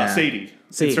 Sadie.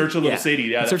 In Search of Little Sadie.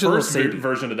 Yeah, the first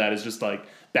version of that is just like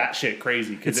batshit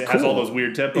crazy because it has all those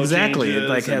weird tempo changes. It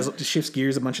like shifts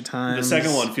gears a bunch of times. The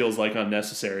second one feels like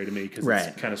unnecessary to me because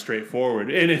it's kind of straightforward,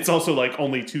 and it's also like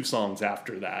only 2 songs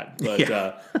after that.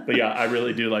 But I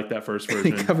really do like that first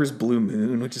version. He covers Blue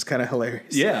Moon, which is kind of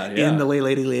hilarious. In the Lay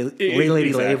Lady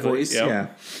voice. Yep. Yeah.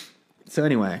 So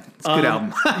anyway, it's a good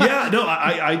album.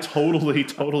 I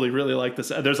totally really like this.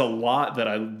 There's a lot that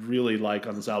I really like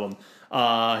on this album.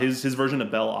 His version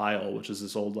of Belle Isle, which is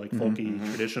this old like folky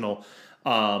traditional.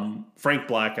 Frank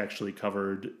Black actually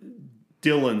covered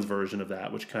Dylan's version of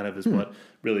that, which kind of is what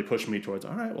really pushed me towards,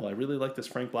 all right, well, I really like this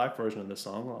Frank Black version of this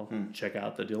song. I'll check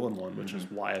out the Dylan one, which is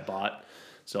why I bought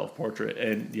Self Portrait.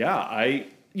 And I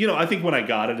think when I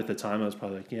got it at the time, I was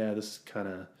probably like, this is kind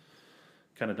of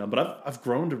dumb, but I've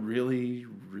grown to really,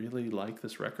 really like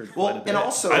this record. Quite a bit. And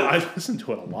also I listen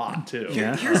to it a lot too.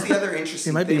 Here's the other interesting.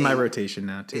 It might thing. be my rotation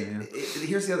now too.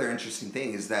 Here's the other interesting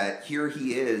thing is that here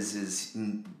he is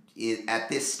at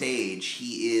this stage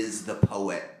he is the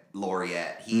poet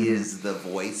laureate. He is the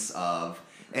voice of,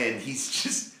 and he's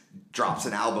just drops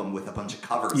an album with a bunch of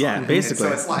covers. Yeah, on it. basically.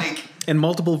 And so it's like and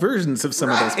multiple versions of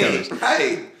some of those covers.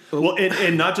 Right. Well,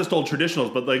 and not just old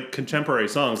traditionals, but like contemporary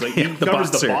songs. Like he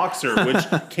covers The Boxer, which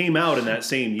came out in that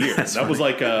same year. That was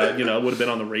like would have been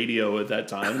on the radio at that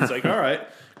time. It's like, all right,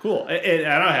 cool. And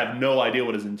I have no idea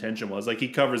what his intention was. Like he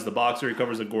covers The Boxer, he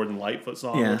covers a Gordon Lightfoot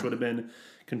song, which would have been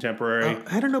contemporary.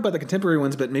 I don't know about the contemporary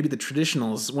ones, but maybe the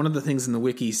traditionals. One of the things in the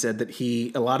wiki said that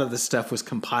a lot of the stuff was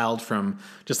compiled from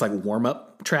just like warm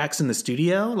up tracks in the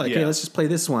studio. Like, hey, let's just play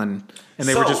this one, and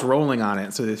they were just rolling on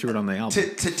it, so they threw it on the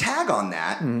album. To tag on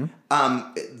that,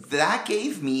 that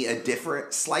gave me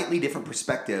a slightly different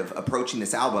perspective approaching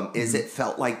this album. Is it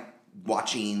felt like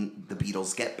watching the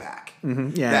Beatles Get Back?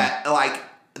 That like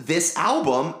this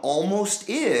album almost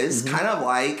is kind of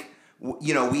like.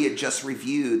 We had just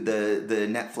reviewed the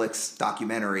Netflix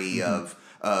documentary of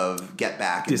Get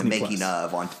Back and Disney the making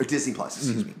Plus. or Disney Plus,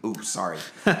 excuse me. Oops, sorry.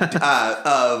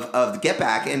 of Get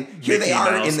Back, and here Mickey they are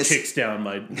Mouse in this. Kicks down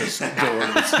the door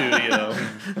of the studio.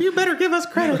 You better give us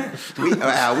credit. We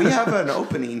have an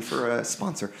opening for a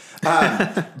sponsor,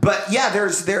 but yeah,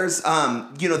 there's this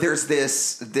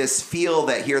feel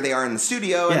that here they are in the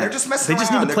studio and they're just messing around. They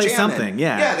just need to play jamming. something.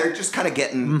 They're just kind of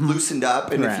getting loosened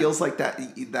up, and it feels like that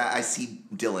I see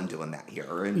Dylan doing that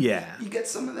here, and you get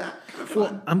some of that kind of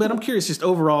fun. Well, I'm curious, just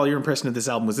overall, your impression of this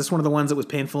album. Was this one of the ones that was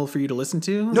painful for you to listen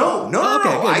to? No. Good.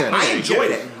 I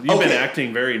enjoyed it. You've been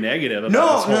acting very negative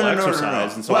about this whole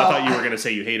exercise, and so I thought you were going to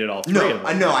say you hated all 3 of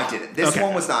them. No, I didn't. This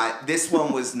one was not. This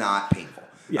one was not painful.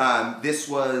 This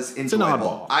was enjoyable. It's an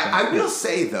oddball. I will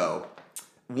say though,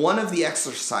 one of the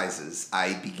exercises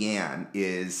I began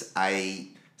is I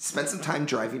spent some time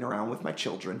driving around with my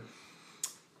children.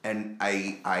 And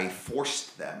I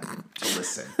forced them to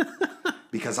listen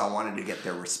because I wanted to get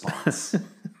their response.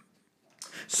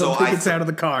 So I think out of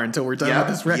the car until we're done with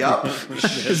this record.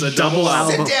 It's a double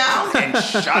album. Sit down and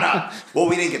shut up. Well,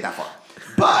 we didn't get that far.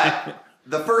 But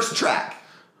the first track.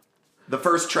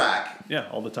 Yeah,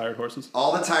 All the Tired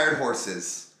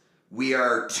Horses. We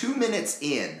are 2 minutes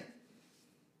in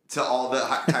to All the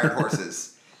Tired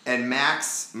Horses. And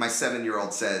Max, my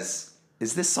 7-year-old, says...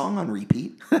 Is this song on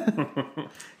repeat?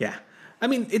 Yeah. I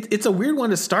mean, it's a weird one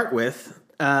to start with.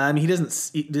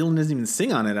 Dylan doesn't even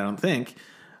sing on it, I don't think.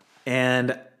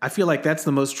 And I feel like that's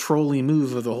the most trolly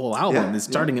move of the whole album. Is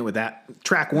starting it with that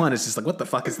track 1. It's just like, what the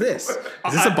fuck is this?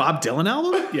 Is this a Bob Dylan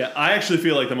album? Yeah, I actually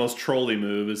feel like the most trolly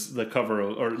move is the cover,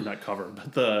 or not cover,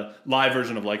 but the live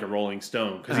version of Like a Rolling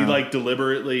Stone, because he like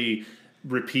deliberately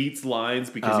repeats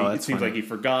lines because it seems like he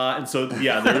forgot, and so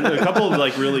there are a couple of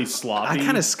like really sloppy. I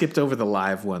kind of skipped over the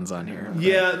live ones on here.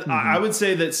 Yeah, I would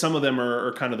say that some of them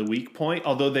are kind of the weak point,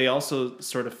 although they also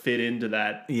sort of fit into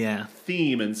that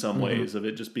theme in some ways of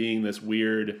it just being this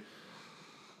weird,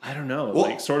 I don't know,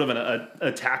 like sort of an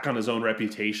attack on his own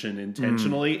reputation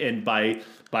intentionally, and by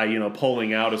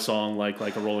pulling out a song like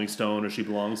a Rolling Stone or She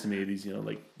Belongs to Me, these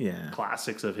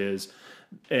classics of his,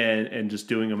 and just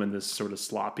doing them in this sort of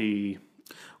sloppy.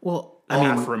 Well,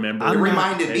 I mean, remember. It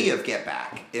reminded me of Get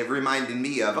Back. It reminded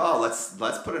me of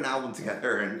let's put an album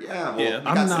together, and we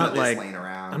got some of this laying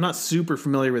around. I'm not super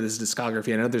familiar with his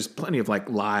discography. I know there's plenty of like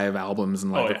live albums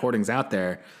and live recordings out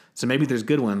there, so maybe there's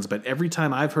good ones. But every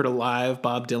time I've heard a live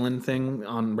Bob Dylan thing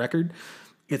on record,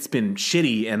 it's been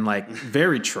shitty and like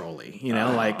very trolly.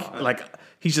 Like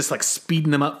he's just like speeding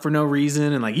them up for no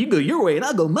reason, and like, you go your way and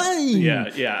I'll go mine.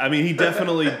 Yeah. I mean, he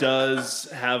definitely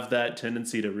does have that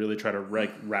tendency to really try to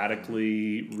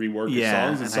radically rework his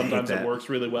songs, and sometimes it works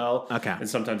really well, and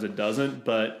sometimes it doesn't.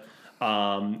 But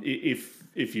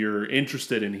if you're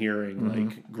interested in hearing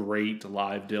like great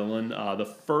live Dylan, the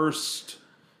first,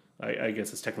 I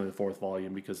guess it's technically the 4th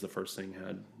volume because the first thing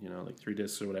had, like 3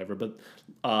 discs or whatever. But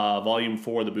volume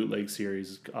 4, the bootleg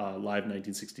series, live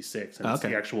 1966, and it's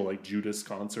the actual like Judas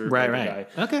concert. Right.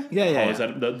 Okay. Yeah.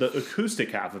 The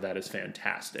acoustic half of that is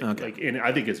fantastic. Okay. Like, and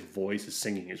I think his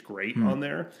singing is great on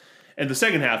there. And the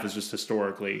second half is just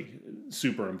historically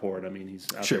super important. I mean, he's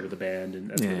out there with the band,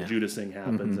 and that's where the Judas thing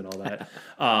happens and all that.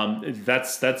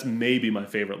 That's maybe my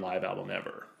favorite live album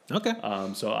ever. Okay.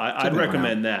 So I'd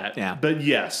recommend that. Yeah.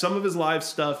 But some of his live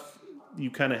stuff, you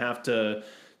kind of have to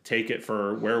take it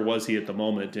for where was he at the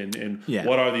moment, and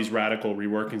what are these radical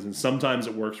reworkings. And sometimes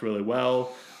it works really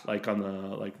well, like on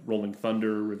the Rolling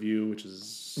Thunder review, which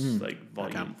is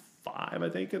volume 5, I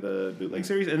think, of the bootleg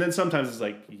series. And then sometimes it's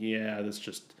like, this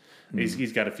just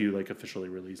he's got a few like officially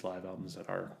released live albums that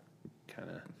are kind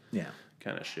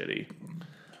of shitty.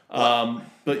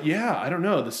 But I don't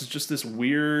know. This is just this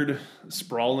weird,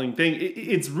 sprawling thing.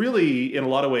 It's really, in a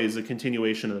lot of ways, a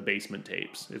continuation of the Basement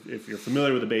Tapes. If you're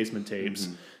familiar with the Basement Tapes,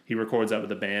 he records that with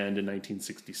the band in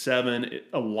 1967.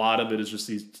 A lot of it is just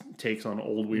these takes on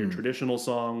old, weird, traditional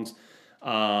songs.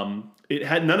 None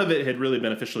of it had really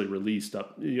been officially released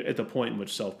up at the point in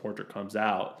which Self Portrait comes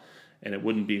out, and it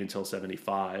wouldn't be until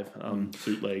 75.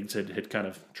 Bootlegs had kind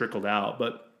of trickled out,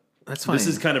 but that's fine. This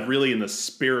is kind of really in the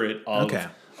spirit of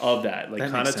that, like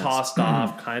kind of tossed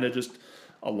off, kind of just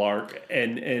a lark,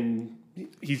 and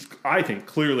he's, I think,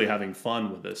 clearly having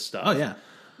fun with this stuff. Oh yeah,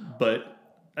 but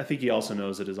I think he also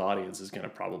knows that his audience is going to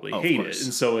probably hate it,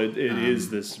 and so it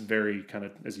is this very kind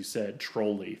of, as you said,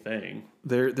 trolly thing.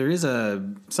 There is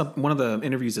one of the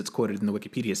interviews that's quoted in the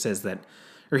Wikipedia says that,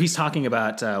 or he's talking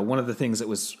about one of the things that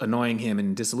was annoying him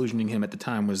and disillusioning him at the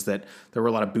time was that there were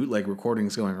a lot of bootleg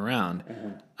recordings going around,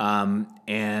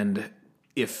 and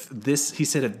if this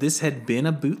had been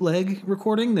a bootleg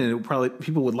recording, then it would probably,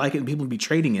 people would like it and people would be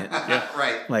trading it.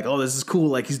 Right. Like, oh, this is cool.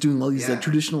 Like, he's doing all these like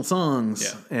traditional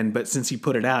songs. Yeah. But since he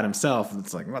put it out himself,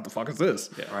 it's like, what the fuck is this?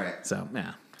 Yeah. Right. So,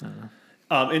 I don't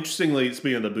know. Interestingly,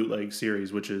 speaking of the bootleg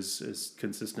series, which is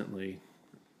consistently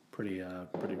pretty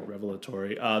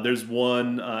revelatory, there's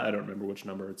one, I don't remember which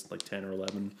number, it's like 10 or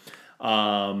 11.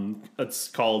 It's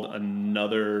called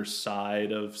Another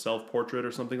Side of Self-Portrait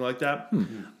or something like that.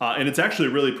 And it's actually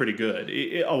really pretty good.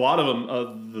 A lot of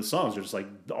them, the songs are just like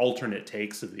alternate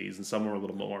takes of these, and some are a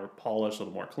little more polished, a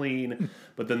little more clean.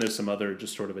 But then there's some other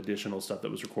just sort of additional stuff that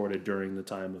was recorded during the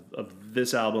time of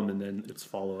this album, and then its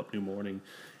follow-up, New Morning.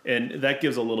 And that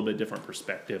gives a little bit different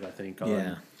perspective, I think, on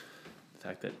the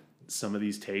fact that some of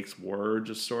these takes were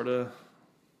just sort of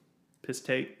piss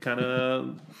take kind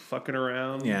of fucking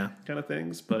around kind of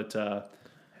things, but I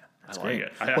like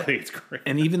it. I think it's great.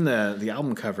 And even the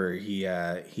album cover, he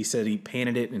said he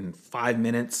painted it in 5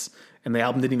 minutes, and the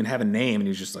album didn't even have a name, and he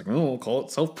was just like, oh, we'll call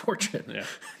it Self-Portrait. Yeah.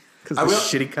 Because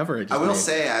the shitty cover. I will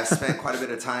say I've spent quite a bit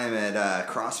of time at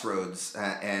Crossroads,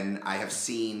 and I have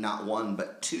seen not one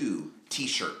but 2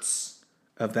 T-shirts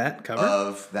of that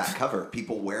cover.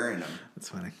 People wearing them. That's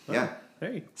funny. Yeah.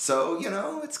 Hey. So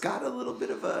it's got a little bit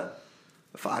of a.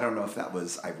 I don't know if that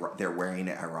was they're wearing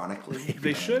it ironically.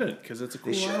 They shouldn't, because it's a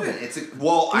cool. They shouldn't. I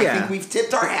think we've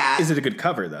tipped our hat. Is it a good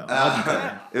cover though?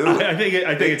 I think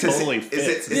it totally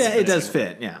fits. It does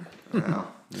fit. Yeah.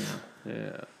 Well, yeah.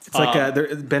 Yeah. It's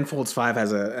like Ben Folds 5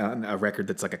 has a record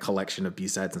that's like a collection of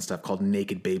B-sides and stuff called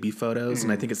Naked Baby Photos.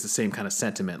 And I think it's the same kind of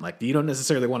sentiment. Like, you don't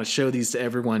necessarily want to show these to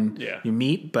everyone you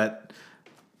meet, but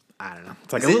I don't know.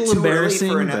 It's like a little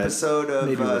embarrassing. For an episode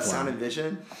of Sound and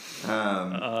Vision?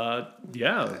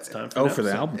 Yeah, it's time for for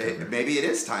the album cover. Maybe it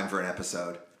is time for an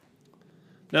episode.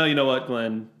 No, you know what,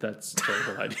 Glenn? That's a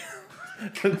terrible idea.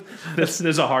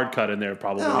 There's a hard cut in there,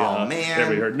 probably. Oh man! That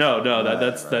we heard. No,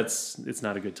 that's it's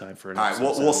not a good time for an episode.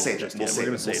 All right, we'll save it. We'll save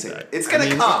it. It's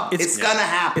gonna come. It's gonna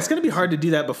happen. It's gonna be hard to do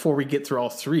that before we get through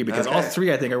all three because all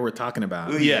three I think are worth talking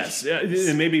about. Yes,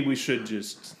 and maybe we should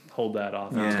just hold that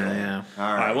off. Yeah.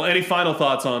 All right. Well, any final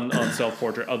thoughts on Self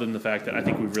Portrait other than the fact that I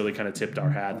think we've really kind of tipped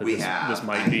our hat that this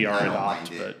might be our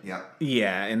adopt, but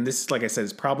yeah, and this, like I said,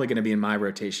 is probably going to be in my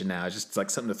rotation now. It's just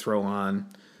like something to throw on.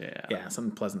 Yeah,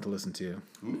 something pleasant to listen to.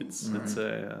 It's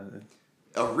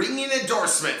a ringing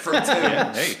endorsement from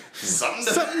Tim. Hey,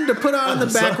 something to put on in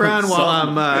the background while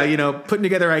I'm putting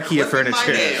together IKEA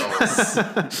furniture.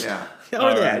 Yeah.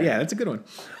 Yeah, that's a good one.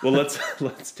 Well,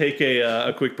 let's take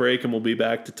a quick break, and we'll be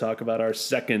back to talk about our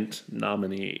second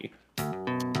nominee.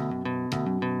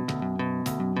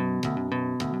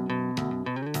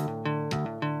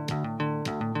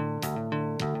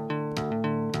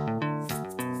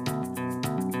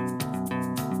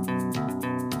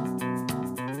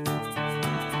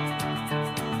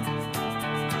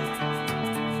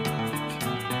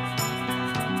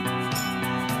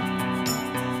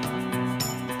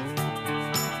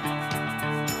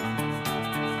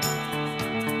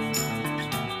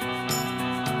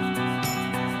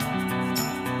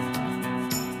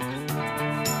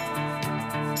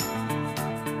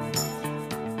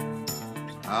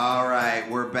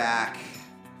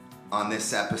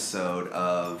 This episode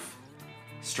of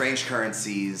Strange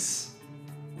Currencies,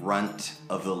 Runt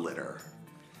of the Litter.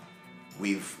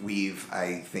 We've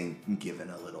I think given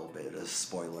a little bit of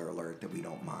spoiler alert that we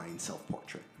don't mind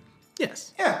Self-Portrait.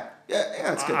 Yes. Yeah,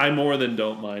 it's good. I more than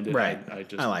don't mind it. Right.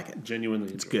 I like it.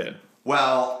 Genuinely, it's good.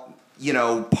 Well,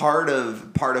 part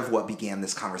of what began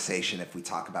this conversation, if we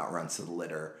talk about Runts of the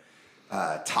Litter,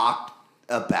 talked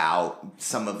about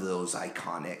some of those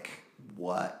iconic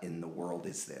 "What in the world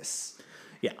is this?"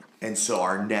 Yeah. And so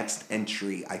our next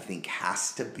entry, I think,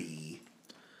 has to be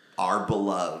our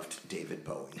beloved David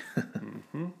Bowie.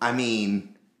 Mm-hmm. I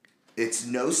mean, it's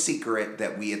no secret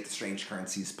that we at the Strange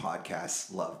Currencies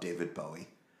podcast love David Bowie.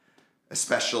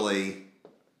 Especially,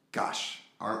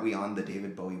 aren't we on the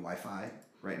David Bowie Wi-Fi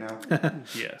right now?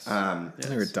 Yes. Is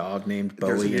there a dog named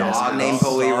Bowie? There's a dog named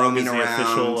Bowie roaming around. The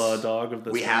official dog of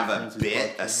the We have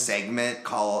a segment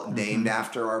called named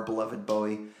after our beloved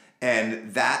Bowie.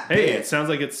 And that it sounds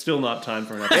like it's still not time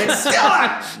for an episode. It's still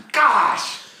not.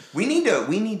 Gosh, we need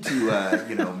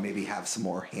to maybe have some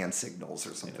more hand signals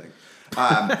or something.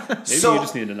 Maybe you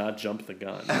just need to not jump the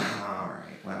gun. All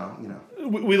right. Well,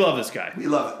 we love this guy. We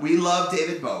love it. We love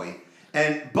David Bowie.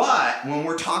 But when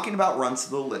we're talking about Runts of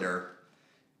the Litter,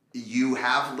 you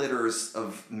have litters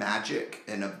of magic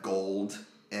and of gold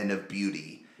and of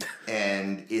beauty,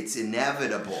 and it's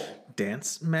inevitable.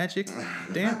 Dance magic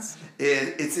dance.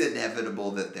 It's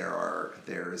inevitable that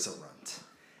there is a runt,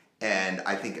 and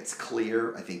I think it's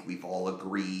clear. I think we've all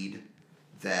agreed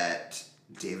that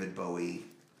David Bowie's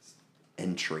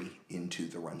entry into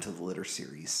the Runt of the Litter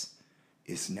series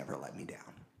is "Never Let Me Down."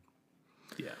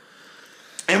 Yeah,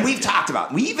 and we've talked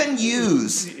about. We even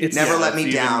use "Never Let Me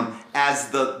Down" as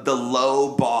the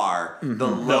low bar, the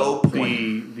low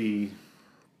point, the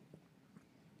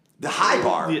high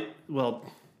bar.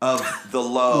 Of the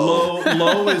low.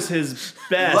 Low is his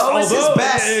best. Low is his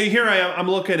best. Here I am. I'm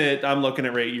looking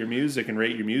at Rate Your Music, and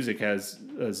Rate Your Music has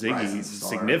Ziggy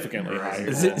significantly higher.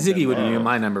 Ziggy would be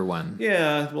my number one.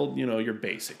 Yeah, well, you're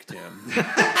basic, Tim.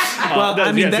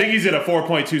 Ziggy's at a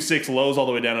 4.26, Low's all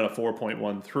the way down at a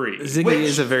 4.13. Ziggy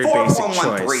is a very basic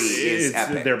choice. Is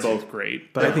epic. They're both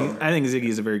great, but I think Ziggy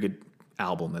is a very good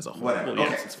album as a whole. Whatever. Well,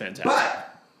 yes, it's fantastic.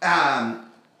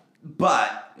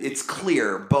 But it's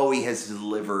clear Bowie has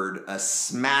delivered a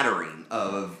smattering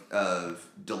of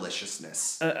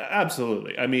deliciousness.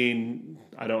 Absolutely. I mean,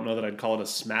 I don't know that I'd call it a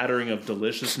smattering of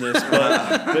deliciousness,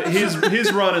 but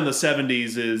his run in the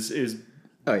 70s is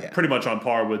pretty much on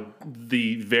par with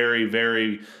the very,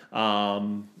 very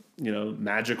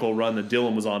magical run that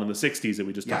Dylan was on in the 60s that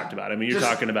we just talked about. I mean, you're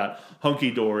talking about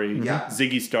Hunky Dory,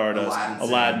 Ziggy Stardust,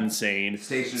 Aladdin Sane,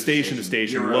 Station to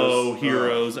Station, Low,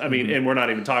 Heroes. I mean, and we're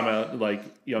not even talking about like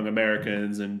Young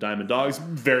Americans and Diamond Dogs.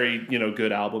 Very,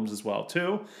 good albums as well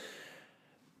too.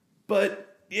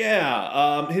 But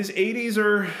yeah, his 80s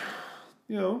are,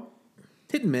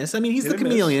 hit and miss. I mean, he's the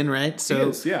chameleon, right? So, he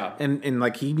is, yeah. And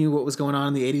like he knew what was going on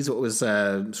in the 80s, what was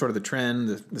sort of the trend,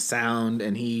 the sound,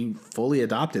 and he fully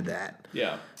adopted that.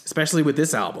 Yeah. Especially with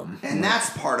this album. And that's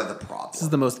part of the problem. This is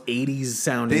the most 80s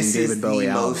sounding David Bowie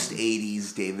album. This is the most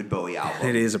 80s David Bowie album.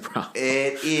 It is a problem.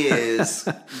 It is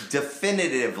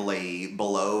definitively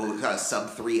below a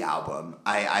sub-3 album.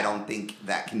 I don't think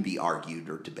that can be argued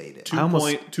or debated.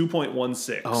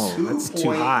 2.16. Oh, that's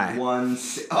too high.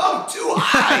 2.16. Oh, too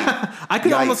high.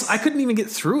 I couldn't even get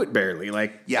through it barely.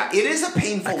 Like, yeah, it is a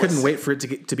painful I couldn't wait for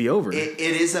it to be over. It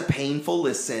is a painful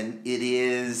listen. It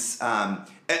is...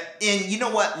 and you know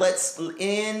what?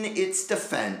 In its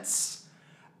defense,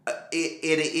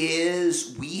 it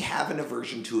is, we have an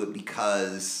aversion to it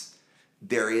because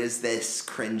there is this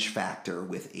cringe factor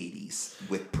with 80s,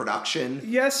 with production.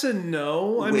 Yes and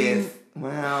no.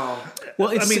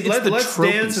 Let's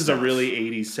Dance is a really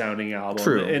 80s sounding album.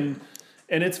 True.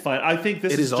 And it's fine. I think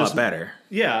this is a lot better.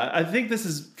 Yeah, I think this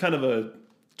is kind of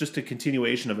just a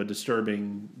continuation of a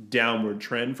disturbing downward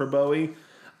trend for Bowie.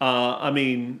 I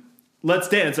mean... Let's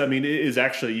Dance, I mean, it is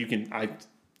actually, I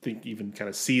think, even kind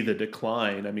of see the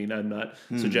decline. I mean, I'm not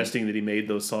suggesting that he made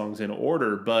those songs in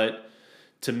order, but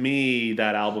to me,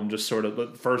 that album just sort of, the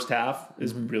first half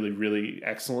is really, really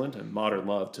excellent, and Modern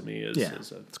Love to me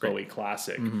is a Bowie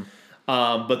classic.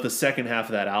 But the second half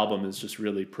of that album is just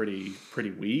really pretty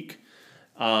weak.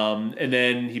 And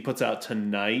then he puts out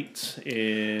Tonight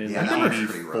in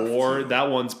 '84. That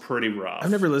one's pretty rough.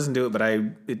 I've never listened to it, but I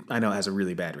know it has a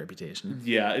really bad reputation.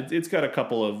 Yeah, it's got a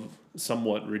couple of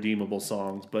somewhat redeemable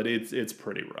songs, but it's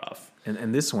pretty rough.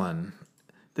 And this one,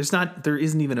 there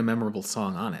isn't even a memorable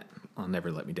song on it. I'll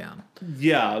Never Let Me Down.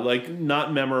 Yeah, like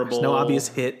not memorable. There's no obvious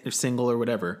hit or single or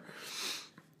whatever.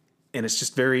 And it's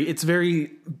just very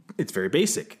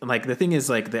basic. Like the thing is,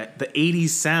 like the 80s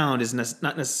sound is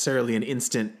not necessarily an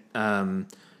instant,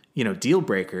 deal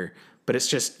breaker, but it's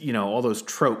just, all those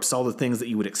tropes, all the things that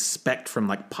you would expect from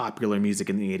like popular music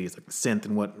in the 80s, like the synth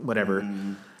and whatever.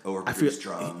 Overproduced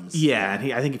drums. Yeah,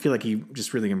 and I feel like he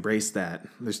just really embraced that.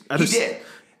 He did.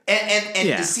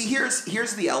 And see,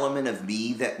 here's the element of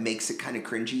me that makes it kind of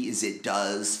cringy is it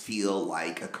does feel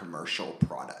like a commercial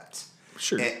product.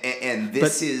 Sure. And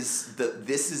this is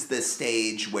the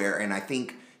stage where, and I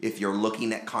think if you're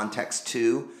looking at context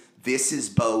too, this is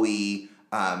Bowie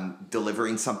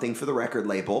delivering something for the record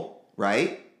label,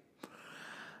 right?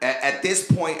 At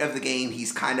this point of the game, he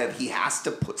has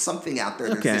to put something out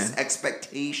there. There's this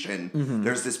expectation. Mm-hmm.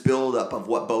 There's this buildup of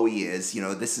what Bowie is.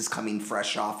 This is coming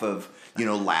fresh off of,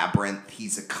 Labyrinth.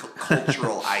 He's a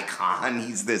cultural icon.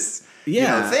 He's this,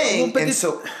 thing. Well,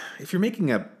 so if you're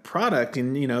making a product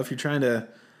and, if you're trying to,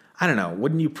 I don't know,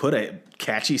 wouldn't you put a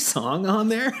catchy song on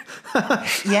there?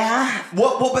 Yeah.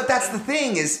 Well, but that's the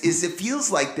thing is it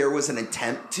feels like there was an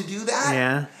attempt to do that.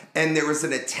 Yeah. And there was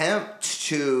an attempt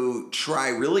to try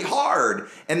really hard.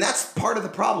 And that's part of the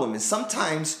problem is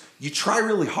sometimes you try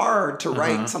really hard to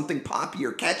write something poppy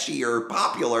or catchy or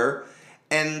popular.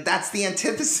 And that's the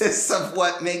antithesis of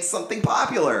what makes something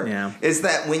popular. Yeah. Is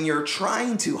that when you're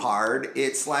trying too hard,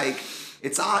 it's like,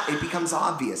 it becomes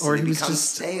obvious. Or it becomes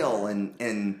stale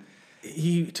and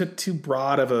he took too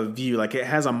broad of a view. Like it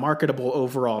has a marketable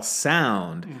overall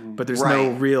sound, but there's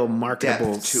no real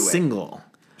marketable single.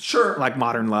 Sure. Like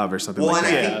Modern Love or something like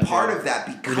that. Well, and I think part of that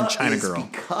is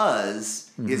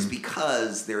Mm-hmm.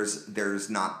 because there's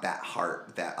not that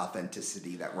heart, that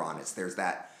authenticity that Ron is. There's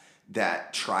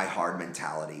that try hard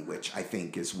mentality, which I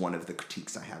think is one of the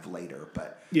critiques I have later.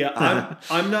 But yeah,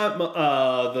 I'm not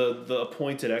the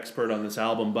appointed expert on this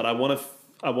album, but I want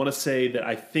to say that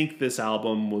I think this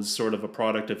album was sort of a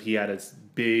product of he had a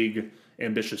big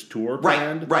ambitious tour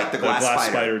planned. Right, the Glass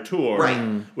Spider tour,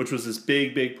 right, which was this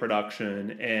big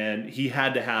production, and he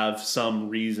had to have some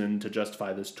reason to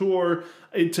justify this tour.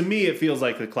 To me, it feels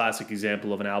like the classic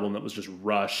example of an album that was just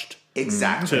rushed.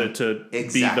 Exactly. To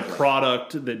be the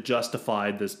product that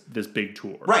justified this big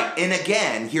tour. Right. And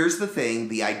again, here's the thing.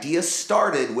 The idea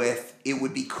started with it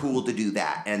would be cool to do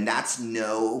that. And that's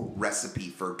no recipe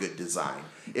for good design.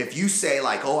 If you say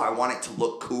like, oh, I want it to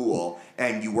look cool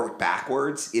and you work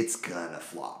backwards, it's going to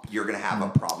flop. You're going to have a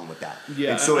problem with that.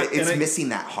 Yeah. And so it's missing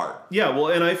that heart. Yeah. Well,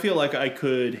 and I feel like I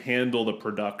could handle the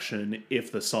production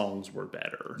if the songs were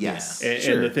better. Yes.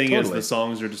 And the thing is, the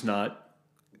songs are just not...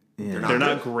 They're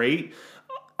not great.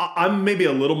 I'm maybe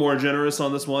a little more generous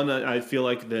on this one, I feel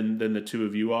like, than the two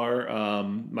of you are.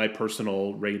 My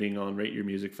personal rating on Rate Your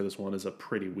Music for this one is a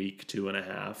pretty weak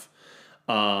 2.5.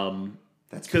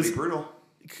 That's pretty brutal.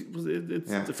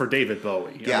 It's for David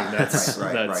Bowie. Yeah, I mean, that's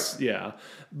right. Yeah.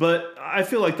 But I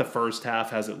feel like the first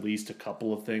half has at least a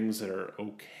couple of things that are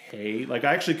okay. Like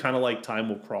I actually kind of like "Time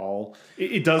Will Crawl."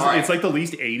 It does. Right. It's like the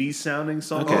least '80s sounding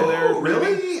song there.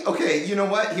 Really? Okay. You know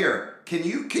what? Here, can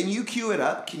you cue it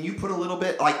up? Can you put a little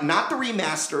bit like not the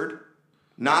remastered,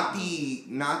 not.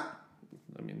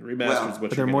 I mean, remastered is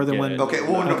what they're more than one. Okay.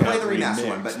 Well, no, play the remastered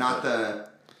one, but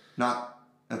not.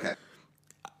 Okay.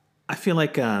 I feel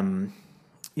like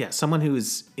someone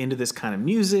who's into this kind of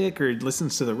music or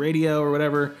listens to the radio or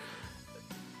whatever.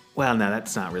 Well, no,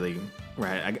 that's not really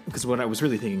right. Because what I was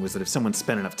really thinking was that if someone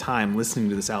spent enough time listening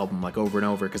to this album like over and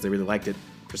over because they really liked it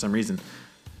for some reason,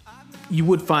 you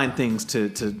would find things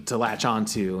to latch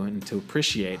onto and to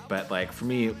appreciate. But like for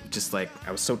me, just like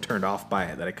I was so turned off by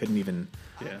it that I couldn't even.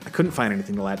 Yeah. I couldn't find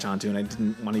anything to latch onto, and I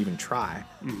didn't want to even try.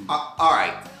 All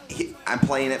right, I'm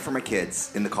playing it for my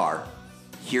kids in the car.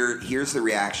 Here's the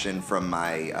reaction from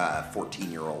my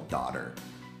 14-year-old daughter.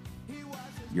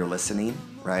 You're listening,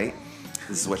 right?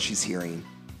 This is what she's hearing.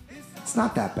 It's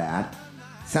not that bad.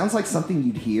 Sounds like something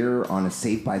you'd hear on a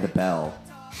Saved by the Bell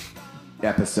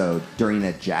episode during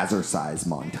a jazzercise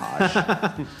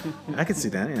montage. I could see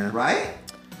that, yeah. Right?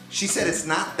 She said it's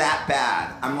not that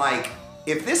bad. I'm like,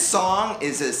 if this song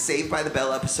is a Saved by the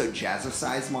Bell episode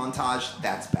jazzercise montage,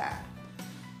 that's bad.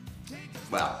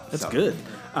 Well, that's good.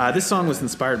 This song was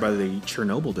inspired by the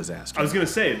Chernobyl disaster. I was going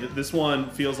to say that this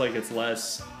one feels like it's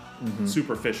less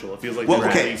superficial. It feels like there's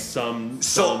at least some.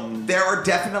 So there are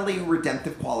definitely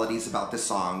redemptive qualities about this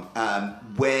song.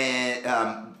 When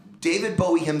David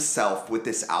Bowie himself with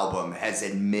this album has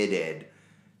admitted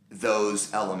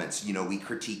those elements. You know, we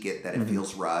critique it that it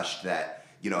feels rushed, that,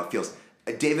 you know, it feels...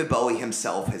 David Bowie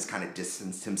himself has kind of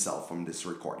distanced himself from this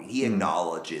recording. He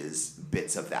acknowledges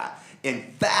bits of that. In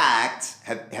fact,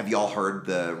 have y'all heard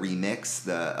the remix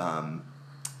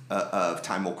of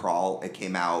Time Will Crawl? It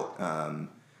came out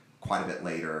quite a bit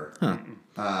later.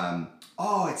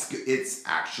 It's good. It's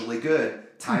actually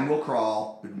good. Time Will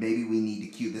Crawl. Maybe we need to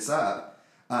cue this up.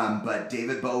 But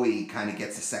David Bowie kind of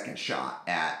gets a second shot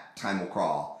at Time Will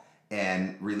Crawl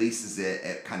and releases it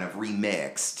at kind of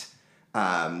remixed.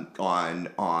 On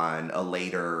a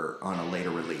later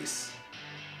release.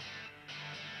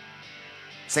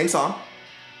 Same song.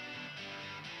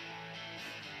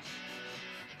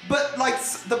 But like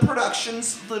the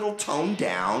production's a little toned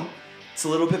down. It's a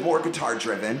little bit more guitar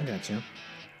driven. I gotcha.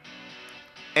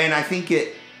 And I think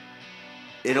it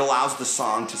allows the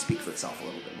song to speak for itself a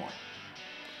little bit more.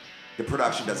 The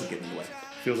production doesn't get in the way.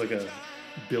 Feels like a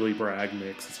Billy Bragg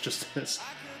mix. It's just this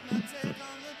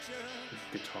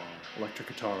guitar. Electric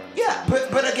guitar on it. Yeah,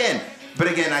 but again,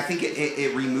 I think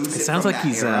it removes it. It sounds from like that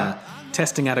he's era.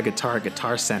 testing out a guitar at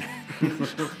Guitar Center.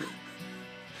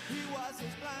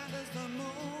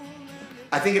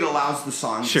 I think it allows the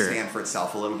song to stand for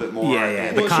itself a little bit more.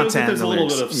 Yeah. Well, it shows that there's a little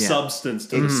bit of substance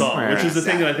to the song, which is the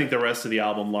thing that I think the rest of the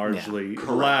album largely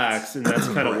lacks, and that's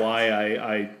kind of why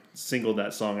I singled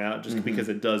that song out, just because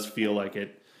it does feel like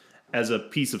it, as a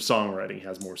piece of songwriting,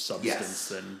 has more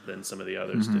substance than some of the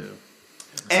others do.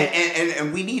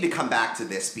 And we need to come back to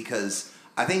this because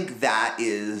I think that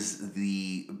is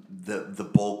the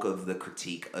bulk of the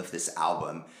critique of this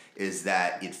album, is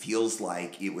that it feels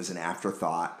like it was an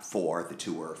afterthought for the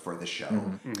tour, for the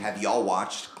show. Have y'all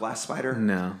watched Glass Spider?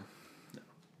 No.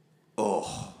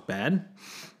 Oh. Bad?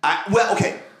 Well,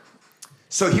 okay.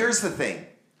 So here's the thing.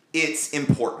 It's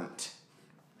important.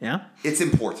 Yeah? It's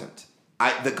important.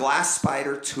 The Glass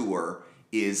Spider tour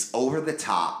is over the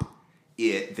top.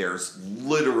 There's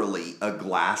literally a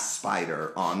glass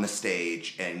spider on the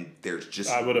stage, and there's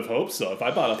just... I would have hoped so. If I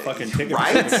bought a fucking ticket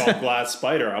right? for something called Glass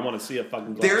Spider, I want to see a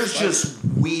fucking glass there's spider. There's just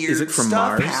weird stuff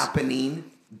Mars? happening.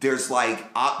 There's like...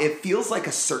 it feels like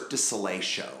a Cirque du Soleil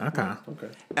show. Okay.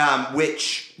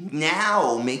 Which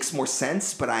now makes more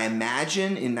sense, but I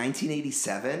imagine in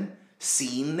 1987,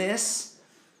 seeing this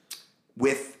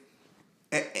with...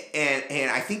 And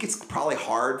I think it's probably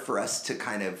hard for us to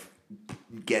kind of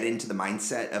get into the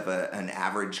mindset of an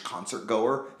average concert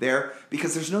goer there,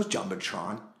 because there's no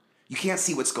Jumbotron. You can't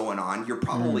see what's going on. You're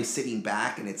probably sitting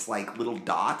back and it's like little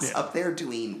dots up there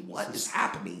doing what is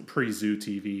happening. Pre-Zoo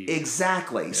TV.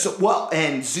 Exactly. Yeah. So,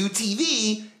 and Zoo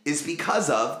TV is because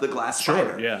of the Glass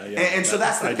Spider. Yeah. And so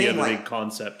that's the thing. Like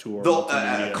concept tour.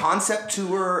 A concept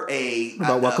tour,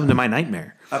 Welcome to My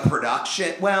Nightmare. A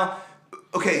production. Well,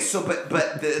 okay, so,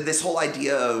 but this whole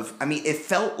idea of, I mean, it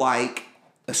felt like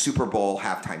a Super Bowl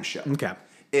halftime show. Okay.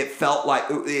 It felt like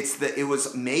it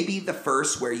was maybe the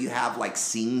first where you have like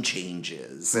scene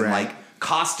changes and like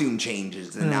costume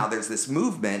changes, and now there's this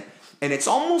movement, and it's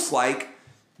almost like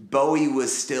Bowie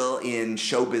was still in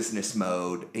show business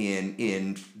mode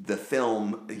in the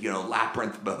film,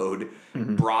 Labyrinth mode,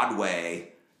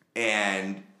 Broadway,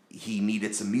 and he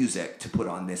needed some music to put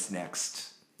on this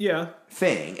next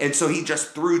thing. And so he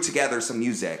just threw together some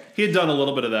music. He had done a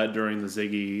little bit of that during the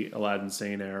Ziggy Aladdin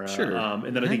Sane era. Sure.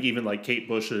 And then I think even like Kate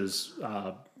Bush's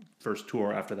first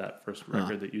tour after that first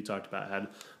record that you talked about had a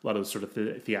lot of sort of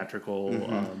theatrical I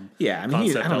don't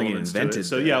think he invented it.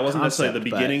 So it wasn't necessarily the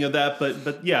beginning of that,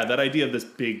 but yeah, that idea of this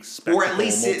big spectacle, or at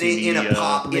least in a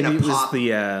pop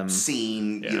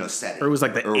scene, setting. Or it was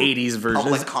like the 80s version.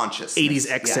 Public consciousness.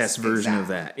 80s excess version of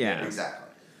that. Yeah. Exactly.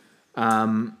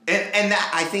 And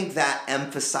that, I think that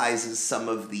emphasizes some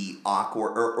of the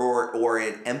awkward, or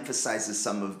it emphasizes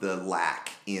some of the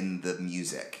lack in the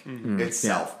music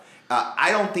itself.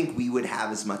 I don't think we would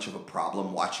have as much of a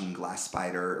problem watching Glass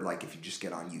Spider, like if you just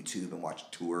get on YouTube and watch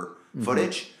tour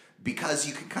footage, because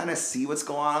you can kind of see what's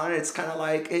going on. It's kind of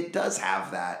like, it does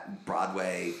have that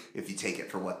Broadway, if you take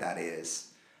it for what that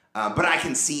is. But I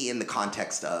can see in the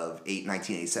context of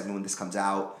 1987 when this comes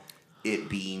out, it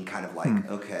being kind of like,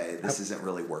 okay, this isn't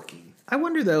really working. I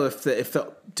wonder though if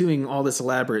doing all this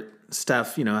elaborate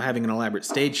stuff, having an elaborate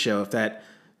stage show, if that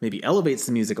maybe elevates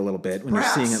the music a little bit when you're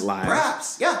seeing it live.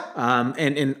 Perhaps, yeah.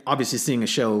 And obviously seeing a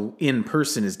show in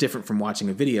person is different from watching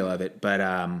a video of it. But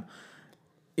I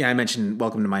mentioned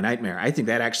Welcome to My Nightmare. I think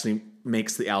that actually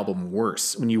makes the album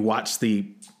worse when you watch the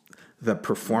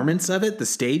performance of it, the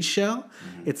stage show.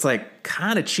 It's like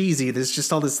kind of cheesy. There's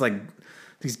just all this like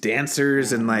these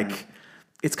dancers and like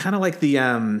it's kind of like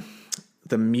the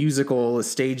musical, the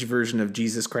stage version of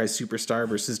Jesus Christ Superstar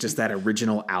versus just that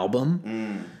original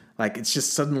album. Like it's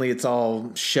just suddenly it's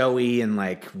all showy and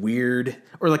like weird,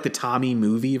 or like the Tommy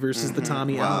movie versus the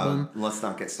Tommy album. Let's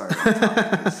not get started on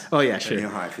Tommy. Oh yeah, sure. You know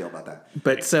how I feel about that.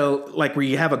 But so like where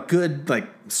you have a good like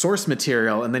source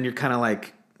material and then you're kind of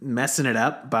like messing it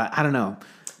up, but I don't know.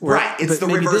 Right, it's the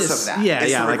reverse of that.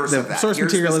 Yeah, like the source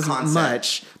material isn't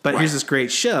much, but here's this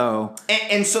great show.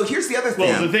 And so here's the other thing.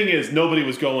 Well, the thing is, nobody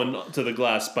was going to the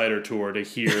Glass Spider tour to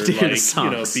hear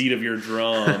Beat of Your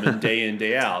Drum and Day In,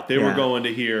 Day Out. They were going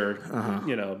to hear,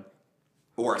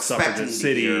 or Suffragette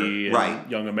City,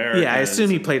 and Young Americans. Yeah, I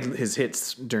assume he played his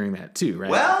hits during that too,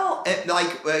 right? Well,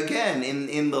 like again,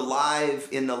 in the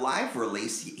live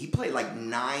release, he played like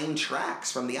 9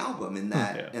 tracks from the album in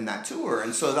that tour,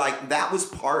 and so like that was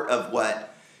part of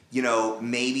what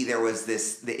maybe there was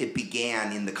this. It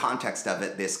began in the context of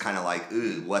it, this kind of like,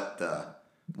 ooh,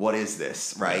 what is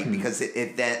this, right? Because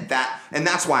and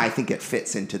that's why I think it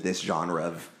fits into this genre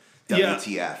of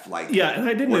WTF, and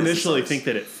I didn't initially think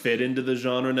that it fit into the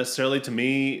genre necessarily. To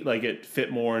me, like it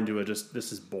fit more into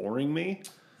this is boring me.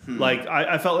 Like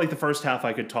I felt like the first half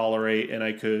I could tolerate, and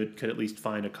I could at least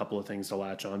find a couple of things to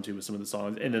latch onto with some of the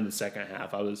songs. And then the second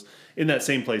half, I was in that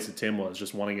same place that Tim was,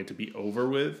 just wanting it to be over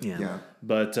with. Yeah.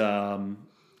 But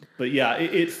yeah,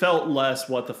 it felt less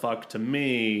what the fuck to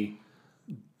me.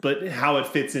 But how it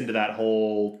fits into that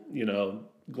whole,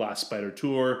 Glass Spider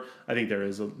tour, I think there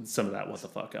is some of that what the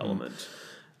fuck element.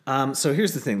 So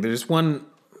here's the thing. There's one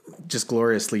just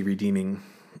gloriously redeeming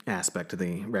aspect of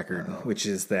the record, which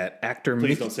is that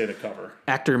Please don't say the cover.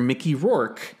 Actor Mickey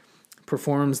Rourke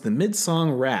performs the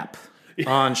mid-song rap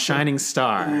on Shining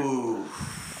Star. Ooh.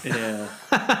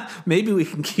 Yeah. Maybe we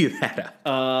can cue that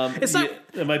up. It's not.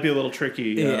 It might be a little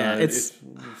tricky.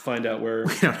 Find out where.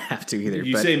 We don't have to either.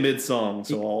 You say mid-song,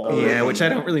 so I'll which I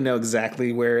don't really know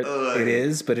exactly where it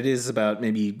is, but it is about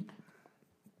maybe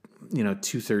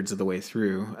 2/3 of the way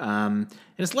through. And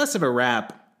it's less of a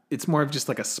rap. It's more of just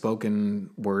like a spoken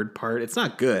word part. It's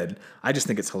not good. I just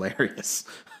think it's hilarious.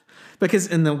 Because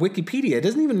in the Wikipedia, it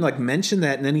doesn't even like mention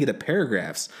that in any of the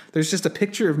paragraphs. There's just a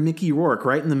picture of Mickey Rourke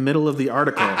right in the middle of the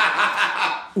article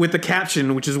with the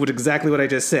caption, which is exactly what I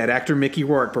just said. Actor Mickey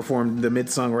Rourke performed the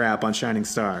mid-song rap on Shining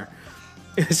Star.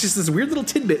 It's just this weird little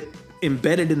tidbit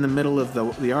embedded in the middle of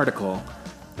the article.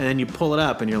 And then you pull it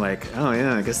up and you're like, oh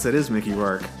yeah, I guess that is Mickey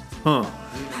Rourke. Huh.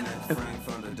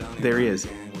 There he is.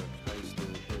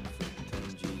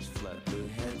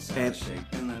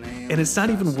 And it's not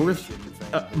even worth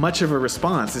much of a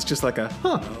response. It's just like a,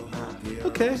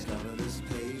 okay.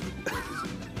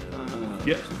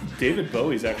 Yeah, David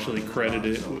Bowie's actually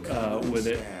credited with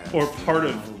it, or part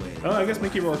of. I guess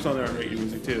Mickey Rourke's on there on radio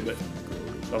music too, but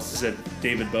it also said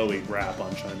David Bowie rap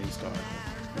on Shining Star.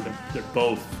 And they're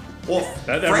both. Well,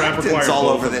 that Frampton's all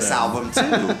over this album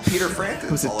too. Peter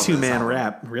Frampton's all over this album. It was a 2-man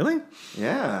rap. Really?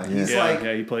 Yeah.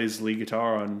 He plays lead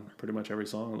guitar on pretty much every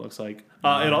song, it looks like.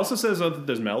 It also says that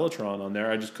there's Mellotron on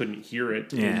there. I just couldn't hear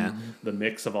it in the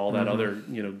mix of all that other,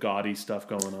 gaudy stuff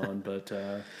going on. But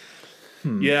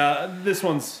yeah, this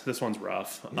one's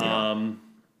rough.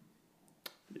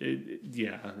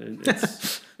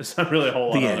 it's not really a whole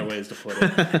lot of other ways to put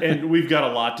it. And we've got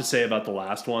a lot to say about the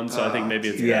last one, so I think maybe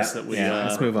it's best that we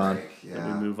let's move on. That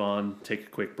we move on. Take a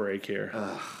quick break here.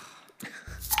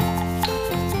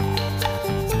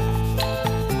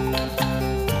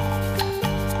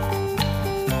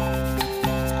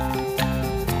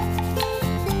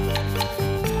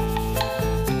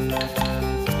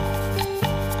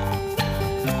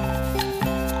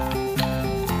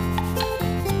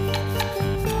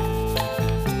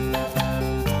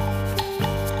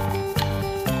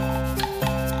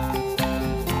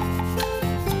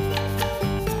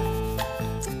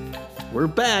 We're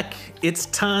back. It's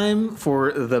time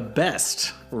for the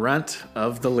best runt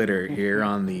of the litter here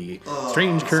on the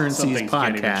Strange Currencies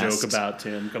podcast. Can't even joke about,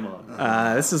 Tim. Come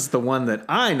on. This is the one that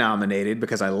I nominated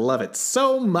because I love it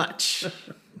so much.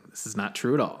 This is not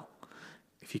true at all,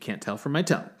 if you can't tell from my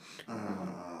tone.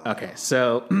 Okay,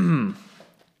 so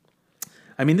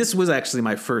I mean, this was actually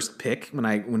my first pick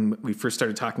when we first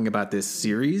started talking about this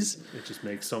series. It just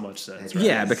makes so much sense. Right?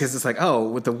 Yeah, because it's like,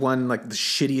 with the one like the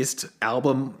shittiest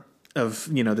album of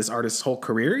this artist's whole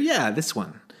career, this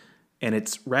one, and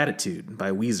it's Raditude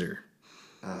by Weezer.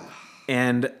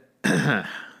 And I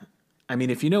mean,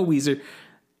 if you know Weezer,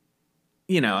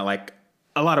 like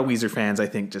a lot of Weezer fans, I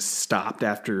think, just stopped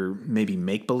after maybe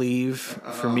Make Believe.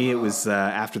 For me, it was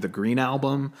after the Green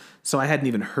album, so I hadn't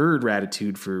even heard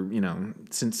Raditude for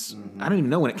since I don't even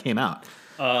know when it came out.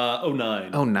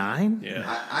 09. 09?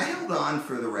 Yeah, I held on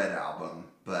for the Red album,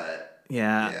 but.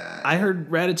 Yeah, I heard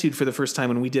Raditude for the first time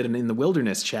when we did an In the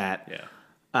Wilderness chat. Yeah.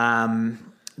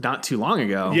 Not too long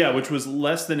ago. Yeah, which was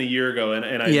less than a year ago.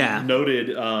 And I noted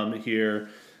here,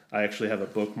 I actually have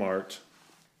it bookmarked.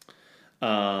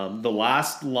 The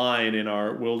last line in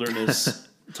our Wilderness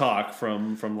talk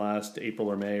from last April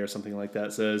or May or something like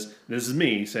that says, this is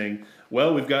me saying,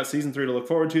 well, we've got season 3 to look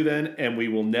forward to then, and we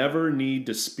will never need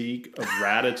to speak of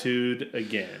Raditude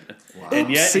again. Wow. And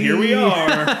yet, here we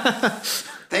are.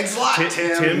 Thanks a lot,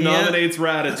 Tim. Tim nominates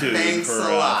Raditude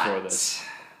for this.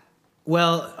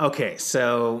 Well, okay,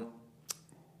 so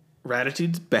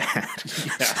Raditude's bad.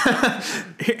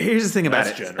 Here's the thing about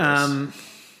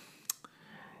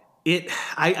it.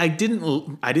 I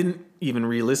didn't even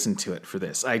re-listen to it for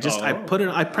this. I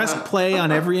pressed play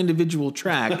on every individual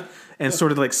track and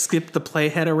sort of like skipped the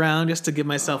playhead around just to give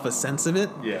myself a sense of it.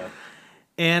 Yeah.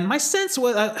 And my sense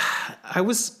was I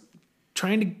was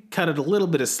trying to cut it a little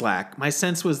bit of slack. My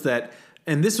sense was that,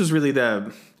 and this was really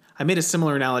I made a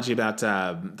similar analogy about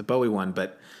the Bowie one,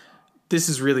 but this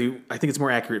is really, I think it's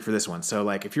more accurate for this one. So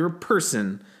like if you're a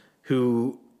person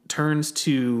who turns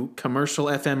to commercial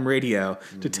FM radio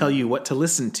to tell you what to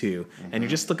listen to, and you're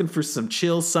just looking for some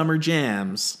chill summer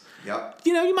jams,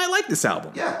 you might like this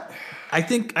album. Yeah. I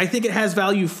think it has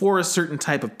value for a certain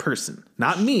type of person.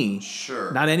 Not me.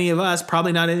 Sure. Not any of us,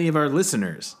 probably not any of our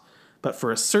listeners. But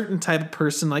for a certain type of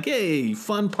person, like, hey,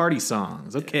 fun party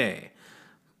songs, okay.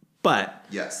 But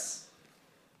yes,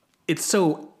 it's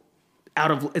so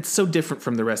different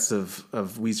from the rest of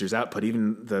Weezer's output,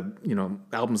 even the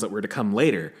albums that were to come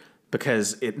later,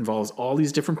 because it involves all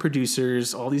these different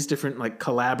producers, all these different like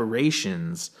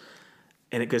collaborations,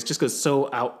 and it just goes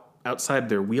so outside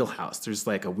their wheelhouse. There's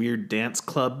like a weird dance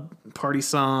club party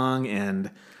song, and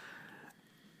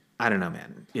I don't know,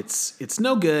 man. It's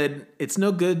no good. It's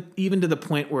no good even to the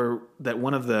point where that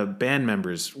one of the band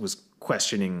members was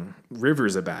questioning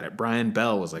Rivers about it. Brian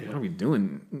Bell was like, what are we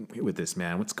doing with this,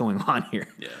 man? What's going on here?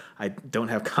 Yeah. I don't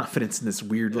have confidence in this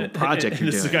weird little project you're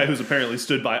doing. This is a guy who's apparently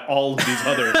stood by all of these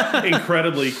other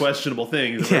incredibly questionable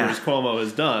things that Rivers Cuomo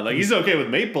has done. Like, he's okay with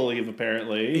Maple Leaf,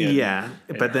 apparently.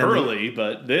 But then Hurley,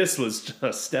 but this was just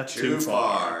a step too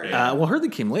far. Yeah. Well, Hurley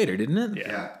came later, didn't it?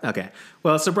 Yeah. Okay.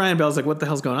 Well, so Brian Bell's like, what the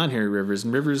hell's going on here,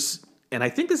 Rivers? And I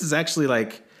think this is actually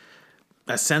like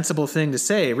a sensible thing to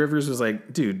say. Rivers was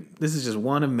like, dude, this is just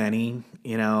one of many.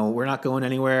 We're not going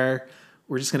anywhere.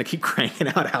 We're just going to keep cranking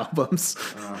out albums.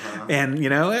 And, we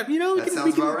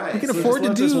can afford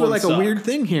to do like a weird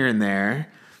thing here and there.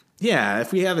 Yeah,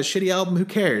 if we have a shitty album, who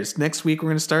cares? Next week, we're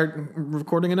going to start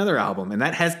recording another album. And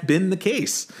that has been the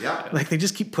case. Yeah. Like, they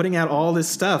just keep putting out all this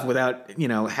stuff without,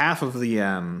 half of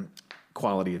the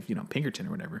quality of, Pinkerton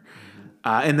or whatever.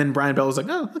 And then Brian Bell was like,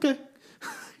 oh, okay.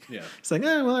 Yeah. It's like,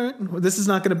 well, all right. Well, this is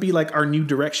not going to be like our new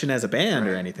direction as a band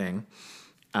or anything.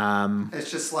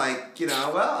 It's just like,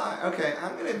 okay,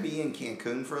 I'm going to be in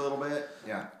Cancun for a little bit.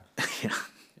 Yeah. Yeah.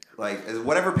 Like,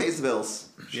 whatever pays the bills.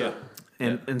 Sure.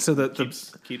 Yeah. And so the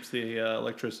keeps the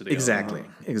electricity exactly.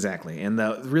 And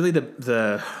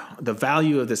the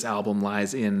value of this album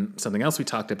lies in something else we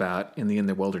talked about in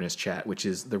the Wilderness chat, which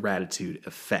is the Raditude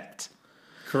effect.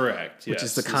 Correct. Which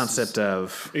is the concept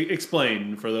of...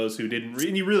 Explain for those who didn't read.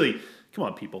 And you really... Come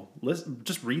on, people.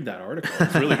 Just read that article.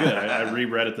 It's really good. I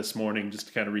reread it this morning just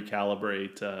to kind of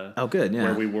recalibrate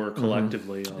where we were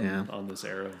collectively on this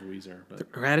era of Weezer. But. The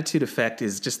Raditude effect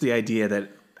is just the idea that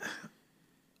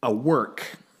a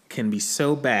work can be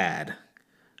so bad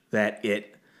that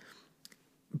it,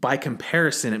 by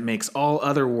comparison, it makes all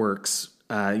other works,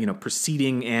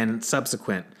 preceding and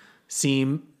subsequent,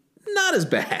 seem not as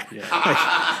bad.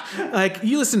 Yeah. Like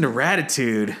you listen to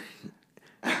Raditude...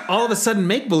 all of a sudden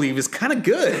Make Believe is kind of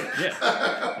good.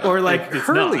 Yeah. Or like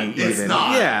Hurley even.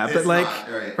 Yeah, but like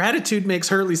right. Raditude makes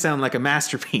Hurley sound like a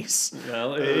masterpiece.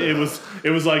 Well, it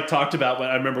was like talked about when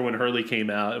I remember when Hurley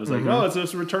came out, it was like, oh, it's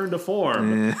this return to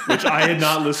form, which I had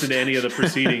not listened to any of the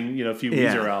preceding, few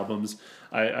Weezer albums.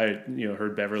 I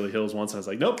heard Beverly Hills once and I was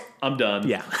like, nope, I'm done.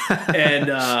 Yeah. And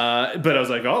but I was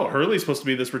like, oh, Hurley's supposed to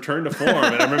be this return to form.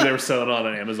 And I remember they were selling it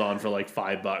on Amazon for like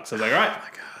 $5. I was like, all right,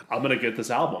 I'm going to get this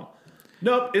album.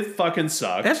 Nope, it fucking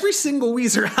sucked. Every single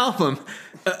Weezer album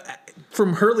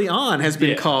from Hurley on has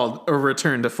been called a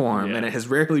return to form, and it has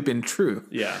rarely been true.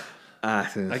 Yeah. I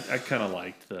kind of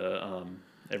liked the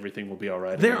Everything Will Be All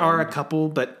Right. There are a couple,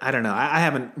 but I don't know. I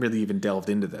haven't really even delved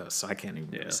into those, so I can't even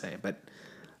really say. But,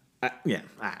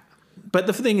 But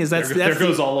the thing is, there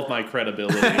goes all of my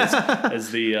credibility as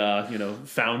the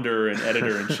founder and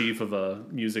editor in chief of a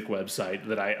music website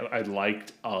that I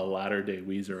liked a latter day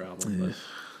Weezer album.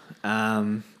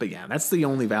 But yeah, that's the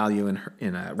only value in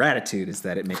Raditude is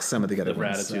that it makes some of the other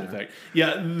ones. Raditude effect.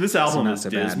 Yeah, this album is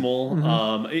dismal.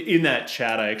 Mm-hmm. In that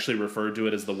chat, I actually referred to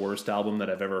it as the worst album that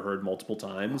I've ever heard multiple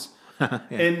times.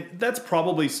 And that's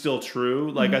probably still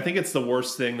true. Like, I think it's the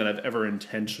worst thing that I've ever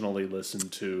intentionally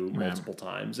listened to multiple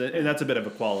times. And that's a bit of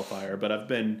a qualifier, but I've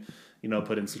been,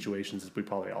 put in situations that we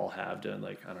probably all have done,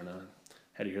 like, I don't know,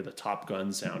 had to hear the Top Gun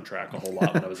soundtrack a whole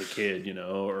lot when I was a kid,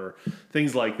 or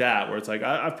things like that, where it's like,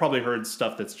 I've probably heard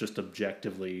stuff that's just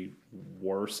objectively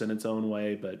worse in its own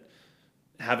way, but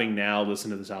having now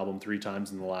listened to this album 3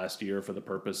 times in the last year for the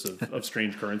purpose of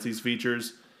Strange Currencies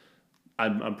features,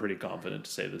 I'm pretty confident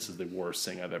to say this is the worst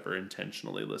thing I've ever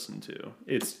intentionally listened to.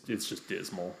 It's just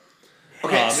dismal.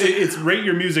 Okay, it's Rate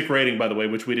Your Music rating, by the way,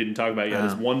 which we didn't talk about yet,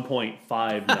 is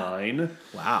 1.59.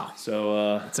 Wow.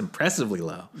 So that's impressively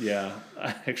low. Yeah,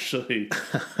 actually,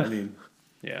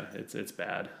 it's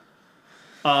bad.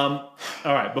 All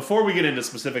right, before we get into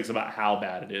specifics about how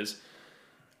bad it is,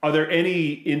 are there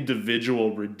any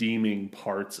individual redeeming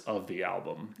parts of the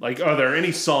album? Like, are there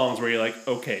any songs where you're like,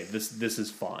 okay, this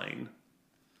is fine?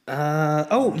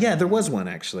 Yeah, there was one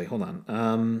actually. Hold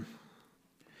on.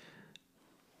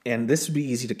 And this would be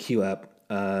easy to queue up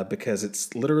because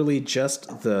it's literally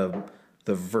just the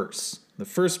verse. The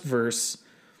first verse,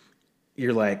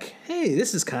 you're like, hey,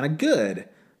 this is kind of good.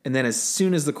 And then as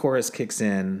soon as the chorus kicks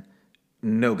in,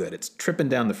 no good. It's Tripping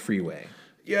Down the Freeway.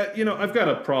 Yeah, I've got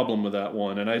a problem with that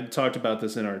one, and I talked about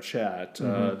this in our chat.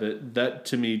 That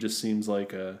to me just seems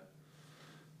like a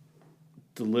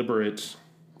deliberate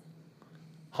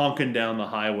honking down the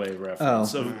highway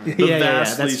reference of the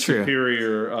vastly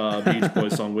superior Beach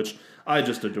Boys song, which I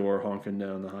just adore, honking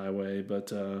down the highway.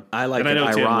 But I like it, I know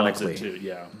ironically. Tim loves it too.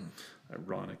 Yeah,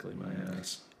 ironically, my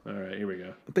ass. All right, here we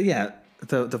go. But yeah,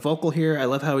 the vocal here, I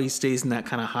love how he stays in that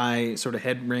kind of high sort of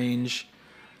head range.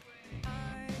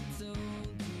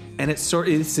 And it's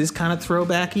kind of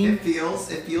throwbacky. It feels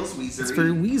Weezery. It's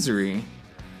very Weezery.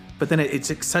 But then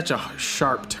it's such a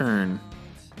sharp turn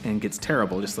and gets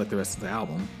terrible, just like the rest of the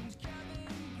album.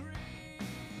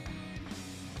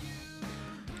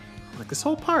 Like this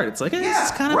whole part, it's like,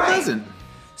 it's kind of pleasant.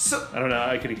 So I don't know,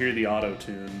 I can hear the auto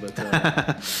tune, but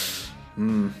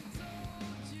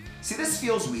see, this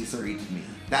feels Weezery to me.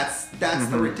 That's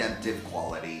the redemptive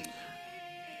quality.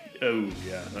 Oh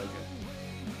yeah, okay.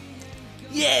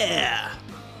 Yeah.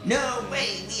 No way,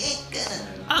 we ain't gonna.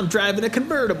 I'm driving a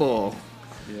convertible.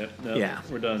 Yeah,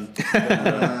 we're done.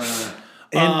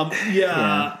 All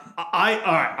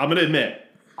right, I'm gonna admit,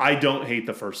 I don't hate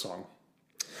the first song.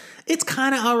 It's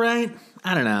kind of all right.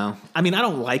 I don't know. I mean, I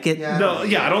don't like it. I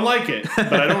don't like it,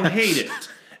 but I don't hate it.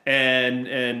 And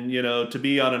to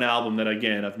be on an album that,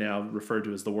 again, I've now referred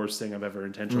to as the worst thing I've ever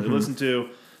intentionally listened to,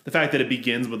 the fact that it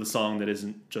begins with a song that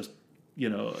isn't just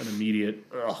an immediate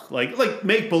like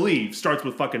Make Believe starts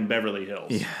with fucking Beverly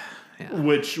Hills. Yeah.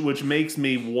 Which makes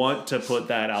me want to put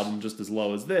that album just as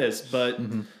low as this, but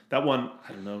that one,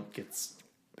 I don't know, gets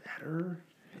better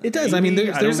It does. I mean,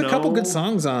 there's a couple good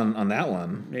songs on that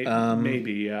one.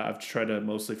 Maybe, yeah. I've tried to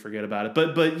mostly forget about it,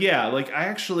 but yeah, like I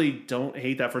actually don't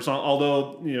hate that first song.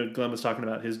 Although Glenn was talking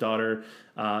about his daughter,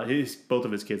 both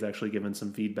of his kids actually given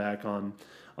some feedback on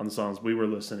the songs we were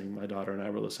listening. My daughter and I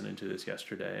were listening to this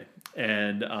yesterday,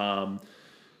 and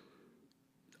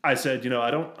I said,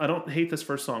 I don't hate this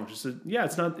first song. She said, yeah,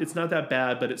 it's not that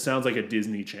bad, but it sounds like a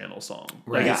Disney Channel song.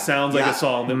 Right. Like it sounds like a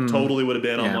song that totally would have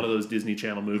been on one of those Disney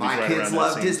Channel movies. My kids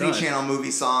love Disney Channel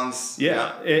movie songs.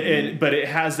 Yeah, but it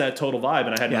has that total vibe,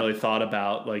 and I hadn't really thought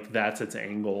about like that's its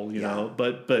angle, know.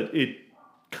 But it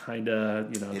kind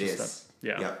of it just is.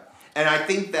 Yeah. And I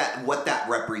think that what that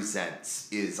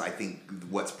represents is, I think,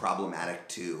 what's problematic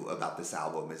too about this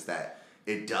album is that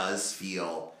it does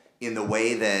feel, in the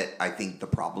way that I think the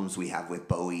problems we have with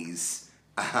Bowie's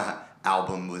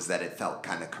album was that it felt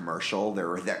kind of commercial.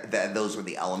 Those were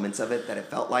the elements of it that it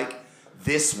felt like.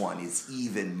 This one is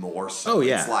even more so. Oh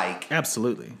yeah, it's like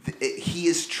absolutely. He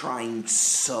is trying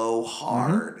so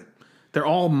hard. Mm-hmm. They're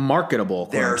all marketable.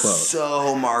 They're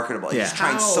so marketable. Yeah. He's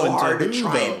trying so hard to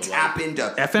try and tap into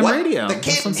FM radio. The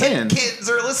kids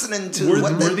are listening to.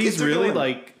 Were these really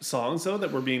like songs though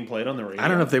that were being played on the radio? I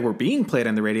don't know if they were being played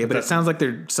on the radio, but it sounds like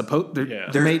they're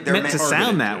meant to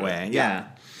sound that way. Yeah.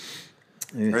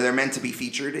 Or they're meant to be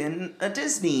featured in a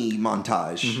Disney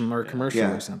montage or a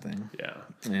commercial or something.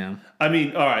 Yeah. I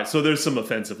mean, all right. So there's some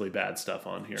offensively bad stuff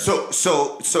on here.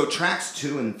 So tracks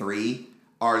 2 and 3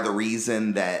 are the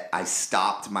reason that I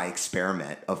stopped my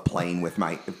experiment of playing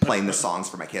the songs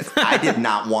for my kids. I did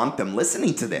not want them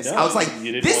listening to this. I was like,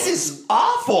 this is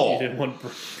awful. You didn't want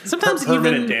sometimes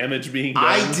permanent damage being done.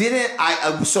 I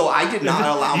didn't. So I did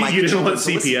not allow my. You didn't want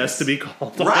CPS to be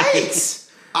called. Right.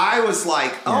 I was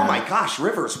like, oh my gosh,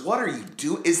 Rivers, what are you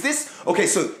doing? Is this okay?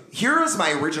 So here is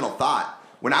my original thought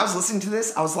when I was listening to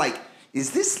this. I was like,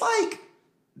 is this like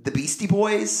the Beastie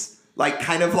Boys? Like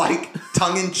kind of like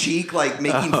tongue in cheek, like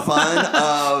making fun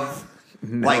of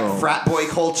like frat boy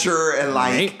culture and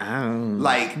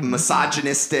like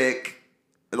misogynistic,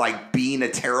 like being a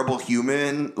terrible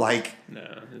human. Like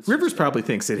Rivers probably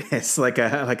thinks it is like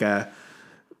a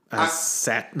not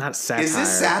satire. Is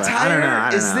this satire? I don't know.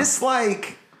 Is this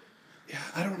like? Yeah,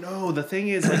 I don't know. The thing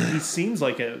is, like, he seems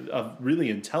like a really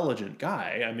intelligent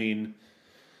guy. I mean.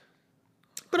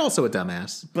 But also a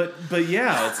dumbass. But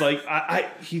yeah, it's like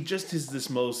he just is this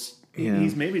most.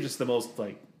 He's maybe just the most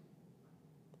like.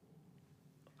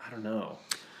 I don't know,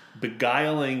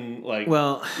 beguiling. Like,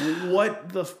 well,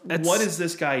 what is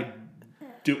this guy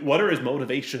do? What are his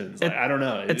motivations? Like, I don't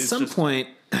know. At some point,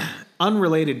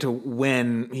 unrelated to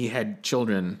when he had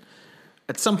children,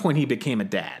 at some point he became a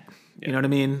dad. Yeah. You know what I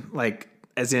mean? Like,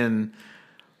 as in,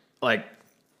 like,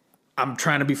 I'm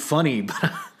trying to be funny,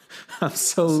 but. I'm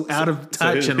so out of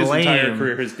touch and lame. His entire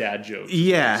career, his dad jokes.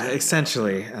 Yeah,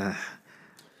 essentially.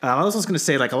 I was just going to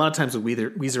say, like, a lot of times with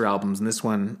Weezer albums, and this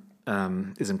one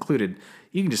is included,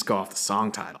 you can just go off the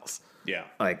song titles. Yeah.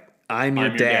 Like, I'm your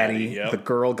daddy. Yep. The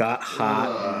girl got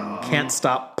hot. Can't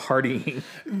stop partying.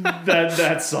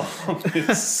 That song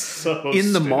is so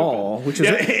In the Mall, which was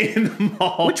In the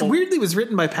Mall, which weirdly was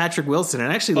written by Patrick Wilson,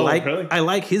 and actually really? I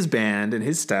like his band and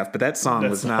his stuff, but that song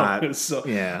was not. Okay, so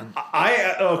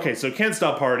Can't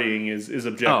Stop Partying is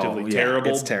objectively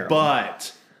terrible. It's terrible,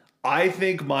 but I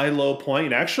think my low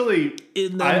point actually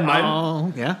In the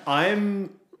Mall.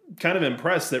 I'm kind of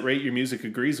impressed that Rate Your Music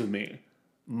agrees with me.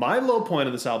 My low point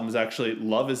of this album is actually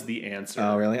Love Is the Answer.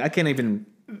 Oh, really? I can't even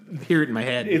hear it in my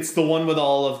head. It's the one with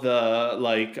all of the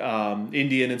like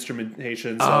Indian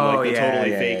instrumentation, so like the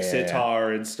totally fake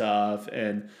sitar and stuff.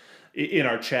 And in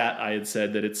our chat, I had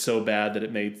said that it's so bad that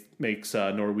it makes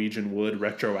Norwegian Wood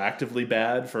retroactively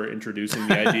bad for introducing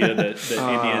the idea that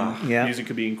Indian music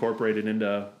could be incorporated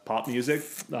into pop music,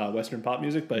 Western pop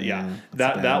music. But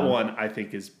that one I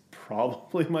think is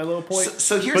probably my low point.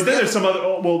 So here's but then there's some other.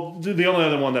 Well, the only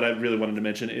other one that I really wanted to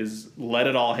mention is "Let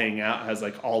It All Hang Out" has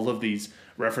like all of these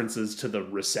references to the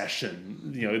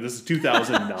recession. This is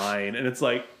 2009, and it's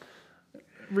like,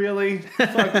 really,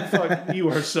 fuck,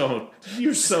 you're so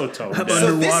tone deaf.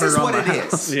 So this is what it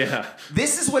is. Yeah,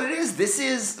 this is what it is. This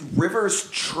is Rivers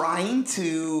trying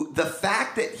to. The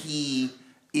fact that he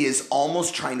is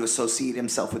almost trying to associate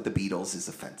himself with the Beatles is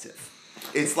offensive.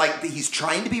 It's like he's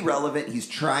trying to be relevant. He's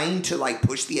trying to like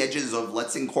push the edges of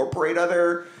let's incorporate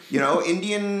other,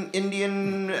 Indian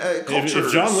cultures.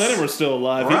 If John Lennon were still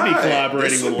alive, he'd be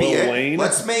collaborating with Lil Wayne.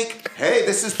 Let's make. Hey,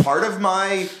 this is part of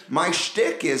my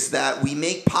shtick is that we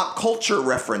make pop culture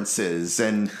references,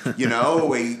 and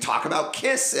we talk about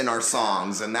Kiss in our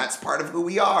songs, and that's part of who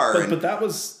we are. But that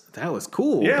was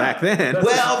cool back then.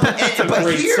 Well, but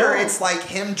here song. it's like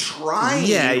him trying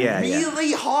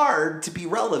really hard to be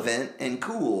relevant and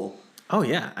cool. Oh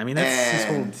yeah, I mean that's his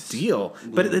whole deal.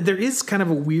 But there is kind of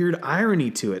a weird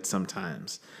irony to it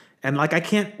sometimes. And like I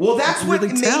can't. Well, that's really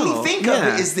what tell. made me think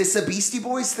of it. Is this a Beastie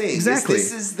Boys thing? Exactly.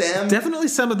 This is them. Definitely,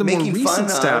 some of the more making recent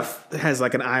stuff has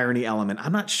like an irony element.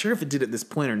 I'm not sure if it did at this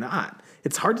point or not.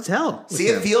 It's hard to tell. See,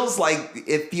 it feels like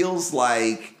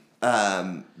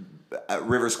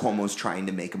Rivers Cuomo's trying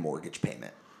to make a mortgage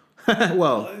payment.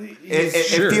 Well,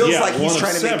 it feels like he's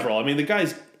trying to several. I mean, the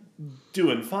guy's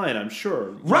doing fine, I'm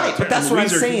sure. Right, but that's what I'm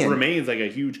saying. Remains like a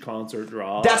huge concert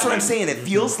draw. That's what I'm saying. It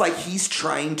feels like he's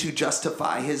trying to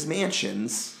justify his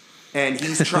mansions, and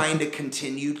he's trying to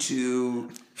continue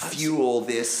to fuel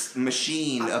this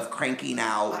machine of cranking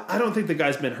out. I don't think the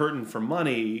guy's been hurting for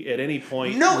money at any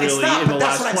point. No, really, it's not, in the but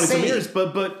that's last what I'm 20 saying. years.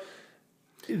 But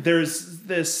there's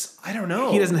this. I don't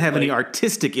know. He doesn't have any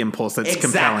artistic impulse that's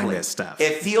compelling this stuff.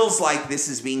 It feels like this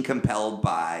is being compelled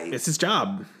by. It's his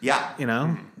job. Yeah, you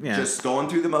know. Yeah, just going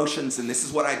through the motions, and this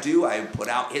is what I do. I put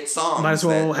out hit songs. Might as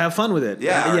well have fun with it.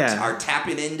 Yeah, are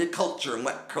tapping into culture and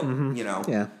what you know.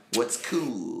 Yeah, what's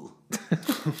cool.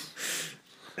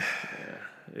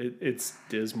 It's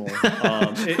dismal.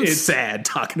 It's sad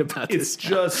talking about this. It's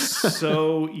just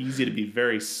so easy to be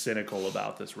very cynical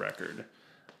about this record.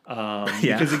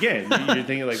 Because again, you're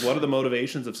thinking like, what are the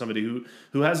motivations of somebody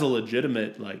who has a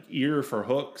legitimate like ear for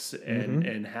hooks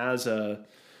and has a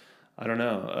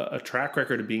track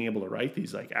record of being able to write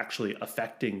these like actually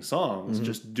affecting songs,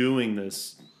 just doing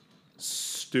this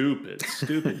stupid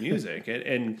music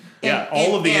and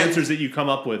all of the answers that you come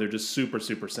up with are just super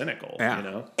cynical, you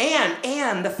know.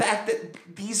 And the fact that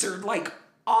these are like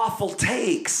awful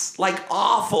takes, like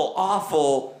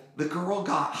awful. The girl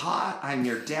got hot. I'm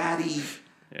your daddy.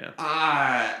 Yeah.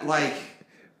 Like,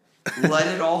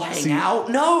 let it all hang out.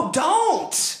 No,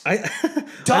 don't.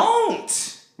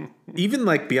 Don't. Even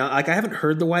like beyond, like I haven't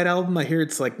heard the White Album. I hear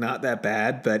it's like not that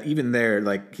bad, but even there,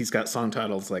 like he's got song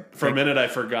titles like. For a minute, I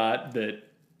forgot that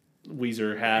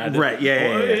Weezer had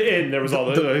and there was all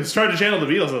the I was trying to channel the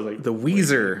Beatles. I was like the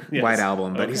Weezer White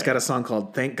Album, but he's got a song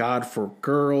called "Thank God for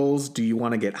Girls," "Do You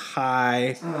Want to Get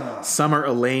High," "Summer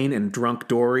Elaine" and "Drunk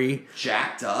Dory,"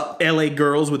 "Jacked Up," "L.A.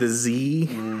 Girls" with a Z,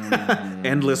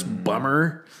 "Endless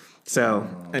Bummer." So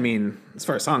I mean, as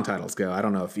far as song titles go, I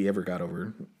don't know if he ever got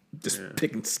over just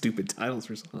picking stupid titles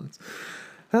for songs.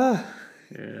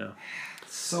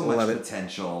 So much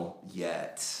potential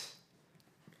yet.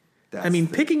 That's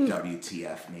picking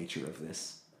WTF nature of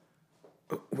this.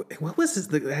 What was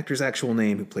the actor's actual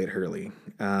name who played Hurley?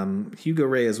 Hugo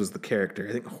Reyes was the character.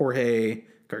 I think Jorge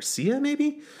Garcia,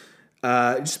 maybe.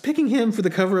 Just picking him for the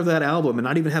cover of that album and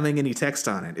not even having any text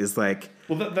on it is like,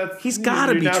 he's got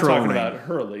to be trolling. Talking about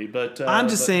Hurley, but I'm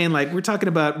just saying, like, we're talking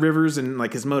about Rivers and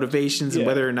like his motivations and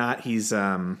whether or not he's,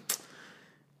 even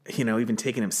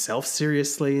taking himself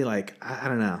seriously. Like, I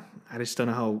don't know. I just don't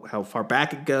know how far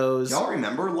back it goes. Y'all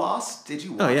remember Lost? Did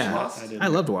you watch Lost? I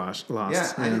loved Lost.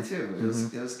 Yeah, I did too.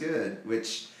 It was good.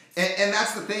 And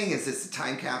that's the thing is it's a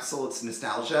time capsule. It's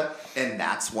nostalgia, and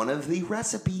that's one of the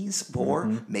recipes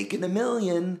for making $1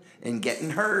 million and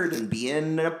getting heard and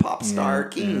being a pop star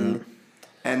king.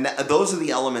 And those are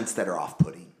the elements that are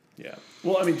off-putting. Yeah.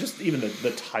 Well, I mean, just even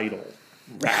the title,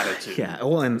 Ratitude. Yeah.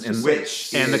 Well, and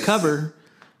the cover.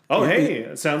 Oh, hey,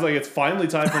 it sounds like it's finally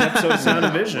time for an episode of Sound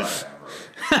and Vision.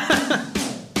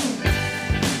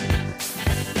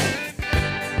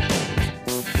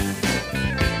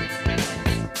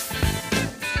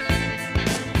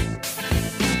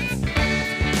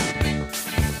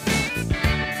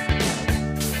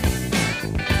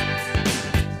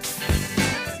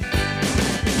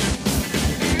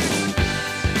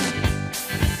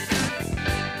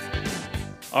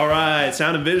 All right,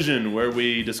 Sound and Vision, where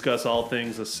we discuss all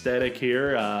things aesthetic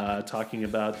here, talking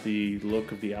about the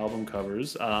look of the album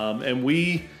covers. And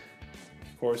we,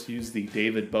 of course, use the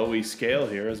David Bowie scale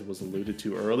here, as was alluded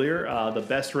to earlier. The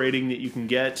best rating that you can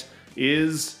get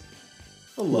is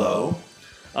a low.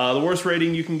 The worst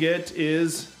rating you can get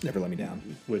is Never Let Me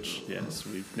Down. Which, yes,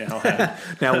 we've now had.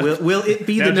 Now, will it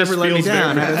be the Never Let Me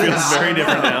Down? It feels very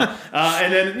different now.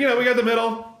 And then, we got the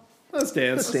middle. Let's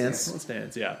dance,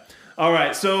 yeah. All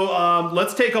right, so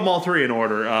let's take them all three in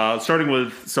order. Starting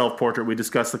with Self-Portrait, we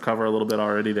discussed the cover a little bit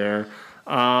already there.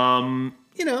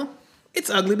 It's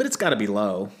ugly, but it's got to be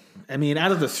low. I mean,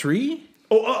 out of the three?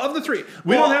 Oh, of the three.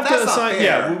 We don't have to assign...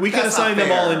 Yeah, we can assign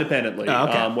them all independently,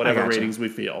 whatever ratings we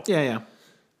feel. Yeah.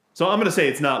 So I'm going to say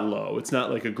it's not low. It's not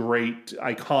like a great,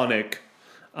 iconic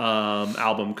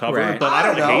album cover, but I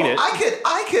don't hate it.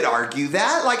 I could argue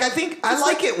that. Like, I think I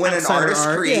like it when an artist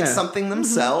creates something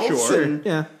themselves.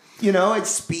 Sure. it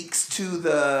speaks to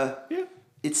the Yeah.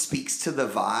 It speaks to the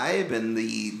vibe and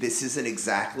this isn't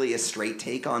exactly a straight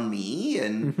take on me,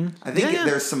 and I think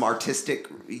there's some artistic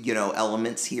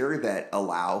elements here that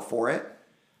allow for it.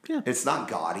 Yeah. It's not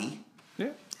gaudy. Yeah.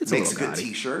 It makes a good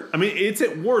T-shirt. I mean, it's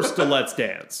at worst a Let's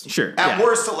Dance. Sure. At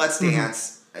worst a Let's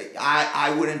Dance.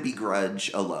 I wouldn't begrudge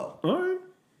a low. All right.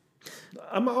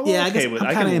 I'm I guess with.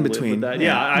 I'm kind of in between. That.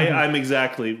 Yeah, I'm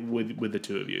exactly with the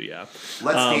two of you. Yeah.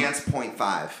 Let's Dance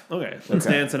 0.5. Okay. Let's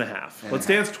Dance and a half. Let's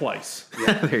dance twice.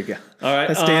 Yeah, there you go. All right.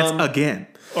 Let's dance again.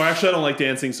 Or actually, I don't like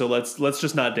dancing, so let's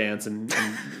just not dance and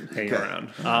hang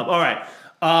around. All right.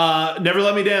 Never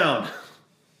Let Me Down,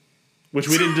 which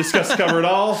we didn't discuss cover at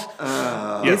all.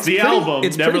 Yes, the album.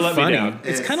 It's Never Let funny. Me Down.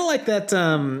 It's kind of like that.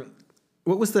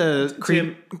 What was the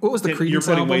Creed? What was the Creedence You're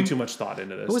putting album? way too much thought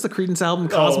into this. What was the Creedence album?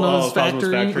 Cosmos Cosmos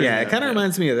Factory? Yeah, it kind of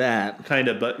reminds me of that. Kind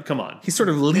of, but come on. He's sort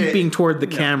of leaping toward the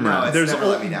camera. No, Never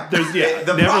Let Me Down.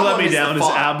 Never Let Me Down is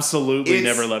absolutely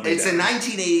Never Let Me Down. It's a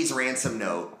 1980s ransom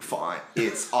note font.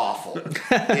 It's awful.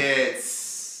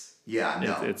 It's Never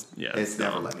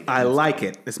Let Me Down. I like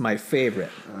it. It's my favorite.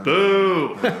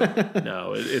 Boo!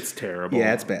 No, it's terrible.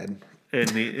 Yeah, it's bad.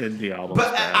 In the album.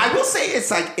 But I will say it's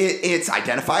like it's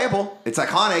identifiable. It's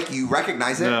iconic. You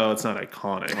recognize it. No, it's not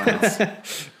iconic.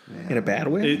 In a bad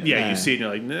way? You see it and you're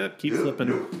like, nah, keep flipping.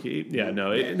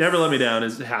 Never Let Me Down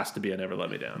has to be a Never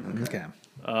Let Me Down. Okay.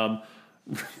 All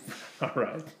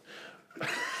right.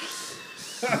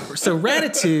 So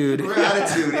Raditude.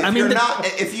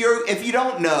 If you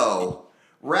don't know,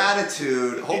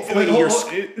 Raditude. Hopefully,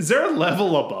 is there a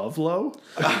level above Low?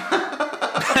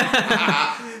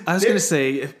 I was going to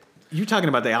say, you're talking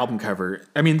about the album cover.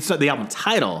 I mean, the album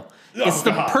title. It's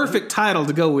the perfect title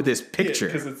to go with this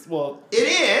picture. Because it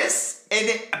is,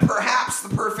 and perhaps the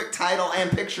perfect title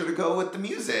and picture to go with the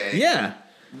music. Yeah.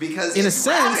 Because in a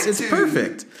sense, it's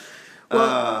perfect.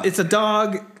 Well, it's a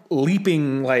dog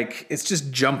leaping, like it's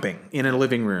just jumping in a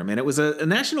living room, and it was a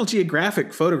National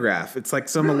Geographic photograph. It's like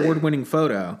some award-winning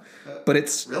photo, but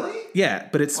it's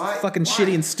but it's fucking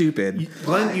shitty and stupid.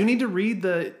 Glenn, you need to read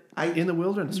the In the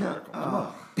Wilderness article. Come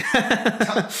on.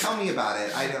 Tell me about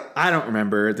it. I don't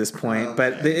remember at this point,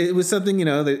 but it was something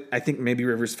that I think maybe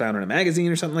Rivers found in a magazine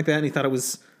or something like that, and he thought it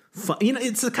was fun.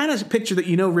 It's the kind of picture that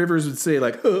Rivers would say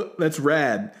like, "Oh, that's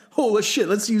rad. Holy shit,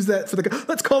 let's use that for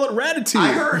let's call it Raditude."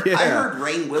 I heard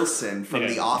Rainn Wilson from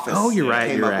The Office. Oh, you're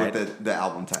right. Came up with the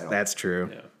album title. That's true.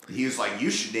 Yeah. He was like, "You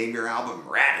should name your album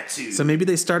Raditude." So maybe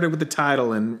they started with the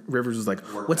title, and Rivers was like,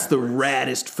 "What's the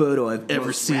raddest photo I've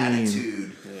ever seen?"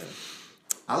 Raditude. Yeah.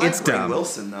 I like Rainn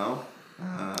Wilson though.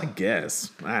 I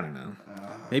guess. I don't know.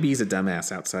 Maybe he's a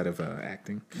dumbass outside of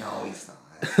acting. No, he's not.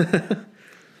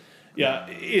 Yeah,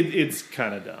 it's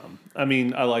kind of dumb. I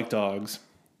mean, I like dogs.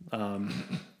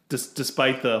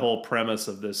 Despite the whole premise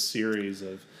of this series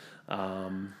of,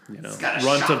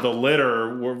 runt of the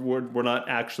litter, we're not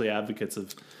actually advocates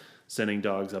of sending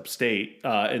dogs upstate,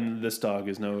 and this dog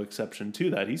is no exception to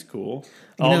that. He's cool.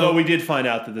 Although we did find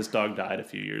out that this dog died a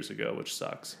few years ago, which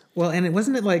sucks. Well, and it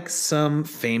wasn't like some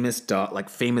famous dog, like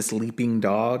famous leaping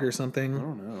dog or something? I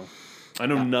don't know. I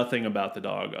know nothing about the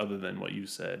dog other than what you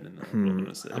said in the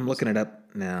wilderness. I'm looking it up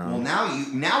now. Well,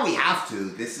 now we have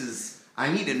to.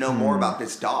 I need to know more about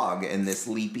this dog and this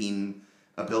leaping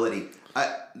ability.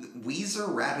 Weezer,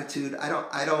 Raditude. I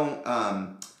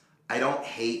don't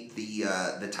hate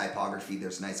the typography.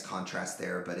 There's nice contrast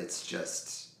there, but it's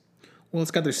just. Well,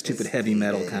 it's got their stupid heavy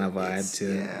metal kind of vibe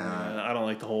to it. Yeah. I don't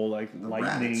like the whole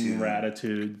lightning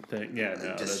Raditude thing. Yeah,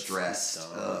 no, distressed.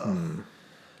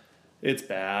 It's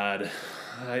bad.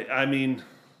 I mean,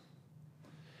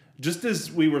 just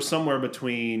as we were somewhere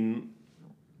between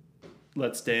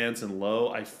Let's Dance and Low,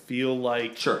 I feel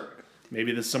like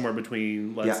maybe this is somewhere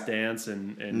between Let's Dance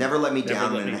and Never Let Me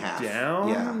Down and a half.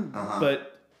 Yeah,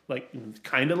 but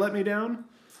kind of Let Me Down.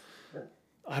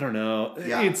 I don't know.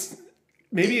 Yeah.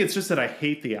 Maybe it's just that I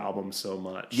hate the album so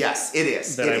much. Yes, it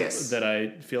is. That I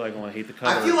feel like I want to hate the cover.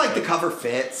 I feel like the cover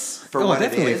fits for what it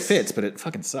is. It definitely fits, but it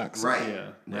fucking sucks. Right.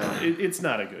 Yeah. No, it's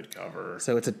not a good cover.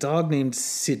 So it's a dog named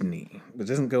Sydney. It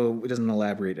doesn't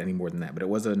elaborate any more than that, but it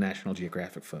was a National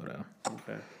Geographic photo.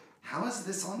 Okay. How is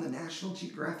this on the National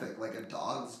Geographic? Like a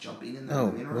dog's jumping in the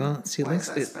living room? Well, see, Why is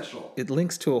that special? It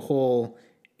links to a whole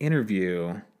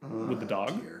interview with the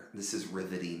dog. This is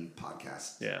riveting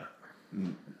podcast. Yeah.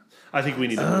 I think we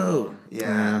need to move on.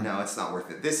 Yeah, no, it's not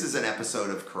worth it. This is an episode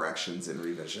of corrections and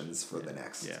revisions for the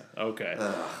next. Yeah, okay.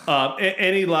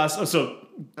 Any last...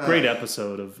 great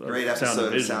episode of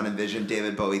Sound and Vision.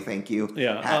 David Bowie, thank you.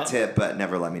 Yeah. Hat tip, but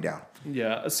never let me down.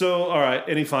 Yeah, so, all right.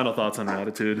 Any final thoughts on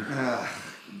Raditude?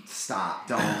 Stop.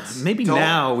 Don't. Maybe don't,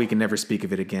 now we can never speak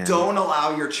of it again. Don't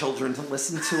allow your children to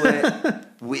listen to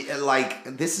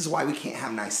it. This is why we can't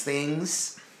have nice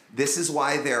things. This is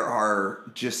why there are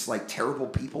just like terrible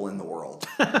people in the world.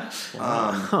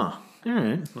 All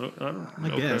right. I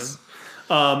guess.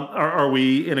 Are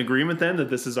we in agreement then that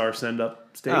this is our send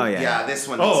up state? Oh yeah. Yeah, this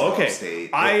one. Oh, okay.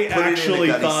 State. I actually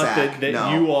thought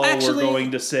that you all were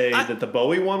going to say that the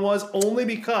Bowie one was only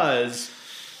because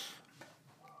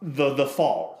the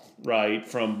fall. Right,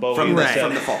 from Bowie. From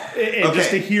the fall. And just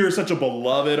to hear such a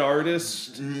beloved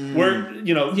artist, where,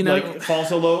 like, fall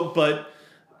so low, but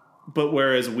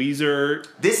whereas Weezer...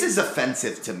 This is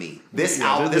offensive to me. This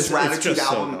Raditude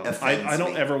album offends I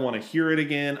don't me. ever want to hear it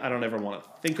again. I don't ever want to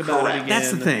think about it again. That's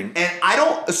the thing.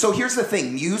 And so here's the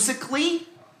thing. Musically,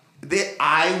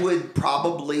 I would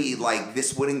probably, like,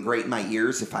 this wouldn't grate my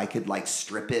ears if I could, like,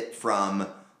 strip it from...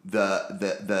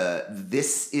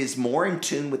 this is more in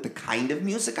tune with the kind of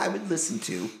music I would listen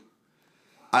to.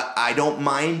 I don't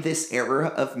mind this era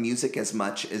of music as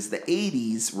much as the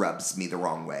 80s rubs me the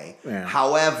wrong way. Yeah.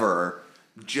 However,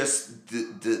 just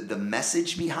the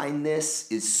message behind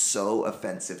this is so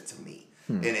offensive to me.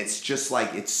 And it's just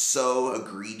like, it's so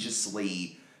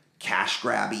egregiously cash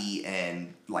grabby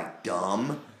and like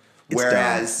dumb.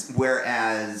 Whereas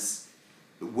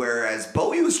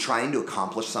Bowie was trying to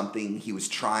accomplish something, he was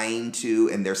trying to,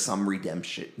 and there's some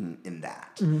redemption in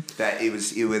that. Mm-hmm. That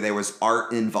there was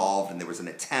art involved, and there was an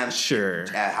attempt. Sure.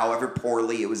 However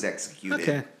poorly it was executed.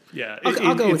 Okay. Yeah,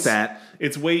 I'll go with that.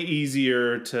 It's way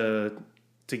easier to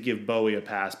give Bowie a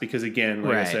pass because, again,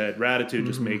 like I said, Raditude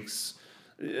just makes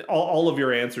all of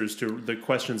your answers to the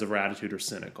questions of Raditude are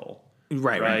cynical.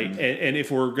 Right. And if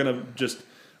we're gonna just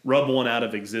rub one out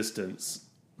of existence,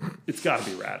 it's got to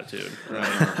be Raditude,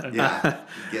 right? Yeah,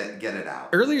 get it out.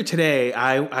 Earlier today,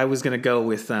 I was going to go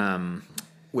with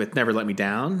Never Let Me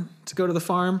Down to go to the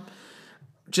farm,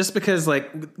 just because,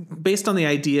 like, based on the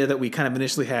idea that we kind of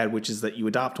initially had, which is that you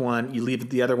adopt one, you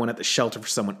leave the other one at the shelter for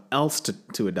someone else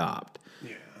to adopt.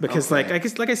 Yeah. Because, like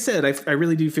I said, I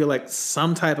really do feel like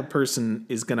some type of person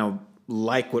is going to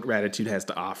like what Raditude has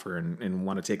to offer and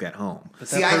want to take that home. But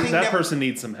that person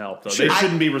needs some help, though. Sure. They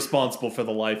shouldn't be responsible for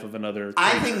the life of another.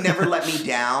 I think Never Let Me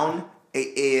Down,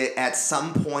 at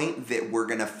some point that we're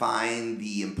going to find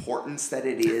the importance that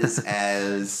it is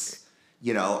as,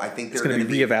 I think they're going to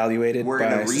be reevaluated. We're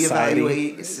going to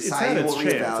reevaluate. Society will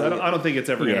reevaluate. I don't think it's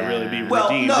ever going to really be well,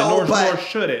 redeemed, nor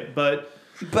should it, But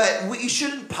we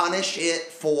shouldn't punish it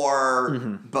for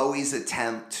Bowie's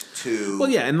attempt to. Well,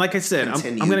 yeah, and like I said,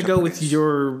 I'm going to go with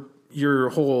your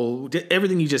whole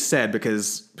everything you just said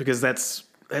because that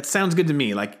sounds good to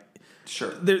me. Like, sure,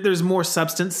 there's more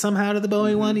substance somehow to the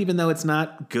Bowie one, even though it's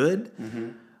not good.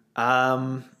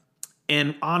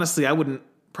 And honestly, I wouldn't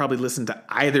probably listen to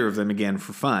either of them again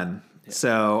for fun. Yeah.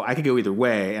 So I could go either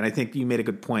way, and I think you made a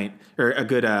good point or a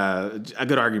good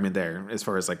argument there as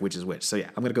far as like which is which. So yeah,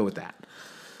 I'm going to go with that.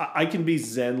 I can be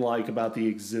zen-like about the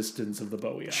existence of the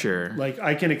Bowie album. Sure. Like,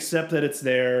 I can accept that it's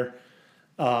there,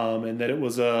 and that it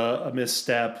was a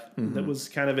misstep that was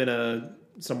kind of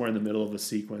somewhere in the middle of a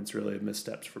sequence, really, of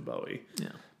missteps for Bowie. Yeah.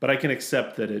 But I can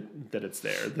accept that it's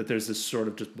there, that there's this sort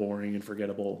of just boring and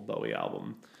forgettable Bowie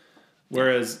album.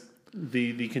 Whereas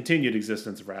the continued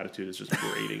existence of Raditude is just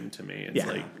grating to me. It's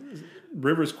like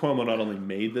Rivers Cuomo not only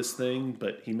made this thing,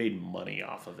 but he made money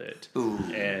off of it. Ooh.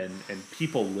 And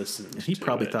people listened to it. He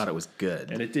probably thought it was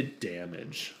good. And it did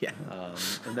damage. Yeah.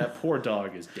 And that poor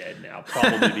dog is dead now,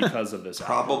 probably because of this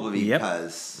album. Probably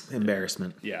because.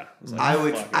 Embarrassment. Yeah.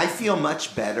 I feel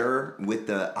much better with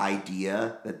the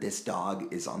idea that this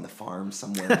dog is on the farm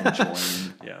somewhere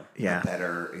enjoying a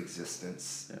better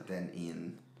existence than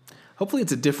Ian. Hopefully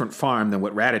it's a different farm than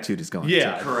what Raditude is going to.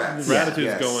 Yeah, correct.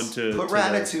 Raditude is going to... Put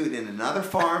Raditude in another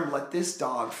farm. Let this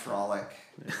dog frolic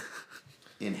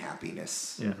in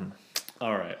happiness. Yeah.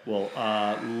 All right. Well,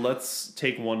 let's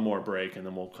take one more break, and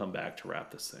then we'll come back to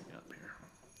wrap this thing up here.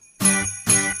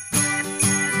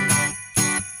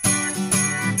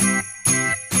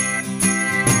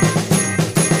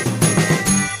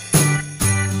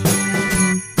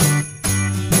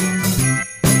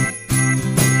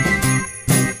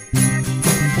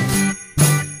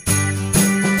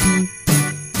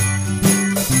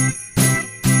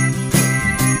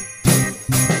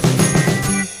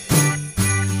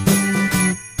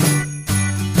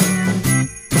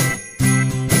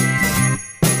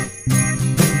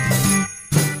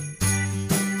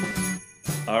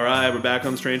 Back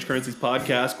on the Strange Currencies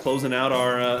podcast, closing out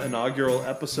our inaugural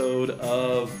episode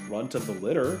of Runt of the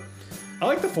Litter. I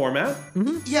like the format.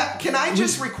 Mm-hmm. Yeah, can I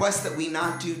just request that we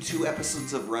not do 2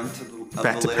 episodes of Run to the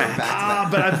Back to Litter back. back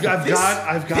to back? But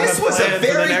I've got. This was a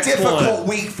very difficult one.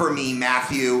 week for me,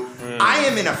 Matthew. I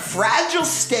am in a fragile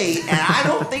state, and I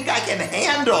don't think I can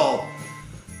handle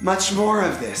much more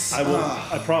of this. I will.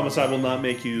 I promise I will not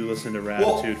make you listen to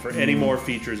Ratitude for any more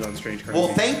features on Strange Currencies.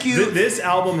 Well, thank you. This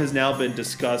album has now been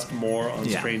discussed more on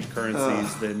Strange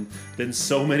Currencies than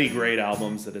so many great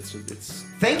albums that it's.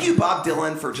 Thank you, Bob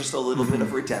Dylan, for just a little bit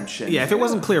of redemption. Yeah, if it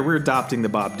wasn't clear, we're adopting the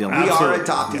Bob Dylan. We are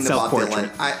adopting the Bob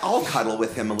Self-portrait. Dylan. I'll cuddle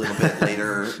with him a little bit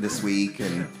later this week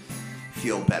and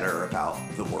feel better about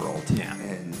the world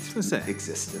and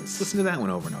existence. Listen to that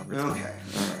one over and over. It's Okay,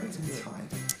 all right, it's fine.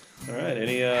 All right.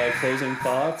 Any closing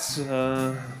thoughts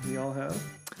you all have?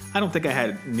 I don't think I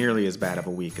had nearly as bad of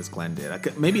a week as Glenn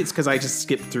did. Maybe it's because I just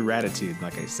skipped through Ratitude,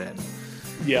 like I said.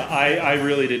 Yeah, I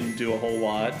really didn't do a whole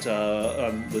lot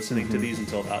on listening to these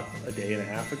until about a day and a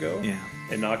half ago. Yeah.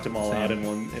 And knocked them all out in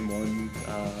one kind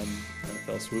of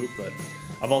fell swoop. But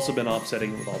I've also been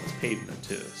offsetting with all this Pavement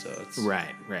too. So it's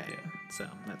Right. Yeah. So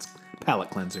that's palate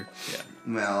cleanser. Yeah.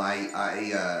 Well,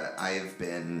 I have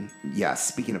been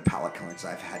speaking of palate cleanser,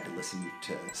 I've had to listen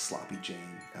to Sloppy Jane.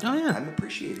 I'm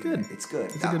appreciating it. It's good.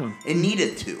 It's a good one. It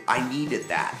needed to. I needed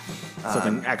that.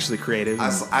 Something actually creative.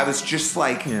 I was just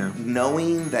like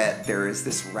knowing that there is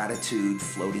this Ratitude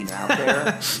floating out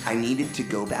there. I needed to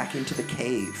go back into the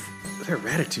cave. There are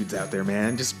Ratitudes out there,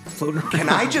 man, just floating around. Can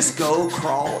I just go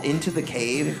crawl into the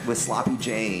cave with Sloppy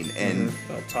Jane and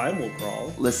time will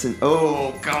crawl. listen?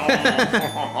 Oh God.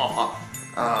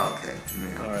 Okay.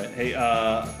 Yeah. All right. Hey,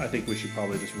 I think we should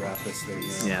probably just wrap this thing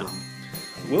up.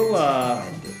 Yeah.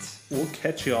 We'll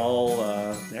catch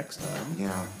y'all next time.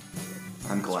 Yeah.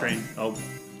 I'm glad. Oh,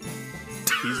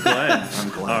 he's Glenn. I'm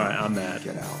glad. All right, I'm Matt.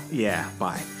 Get out. Yeah,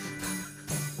 bye.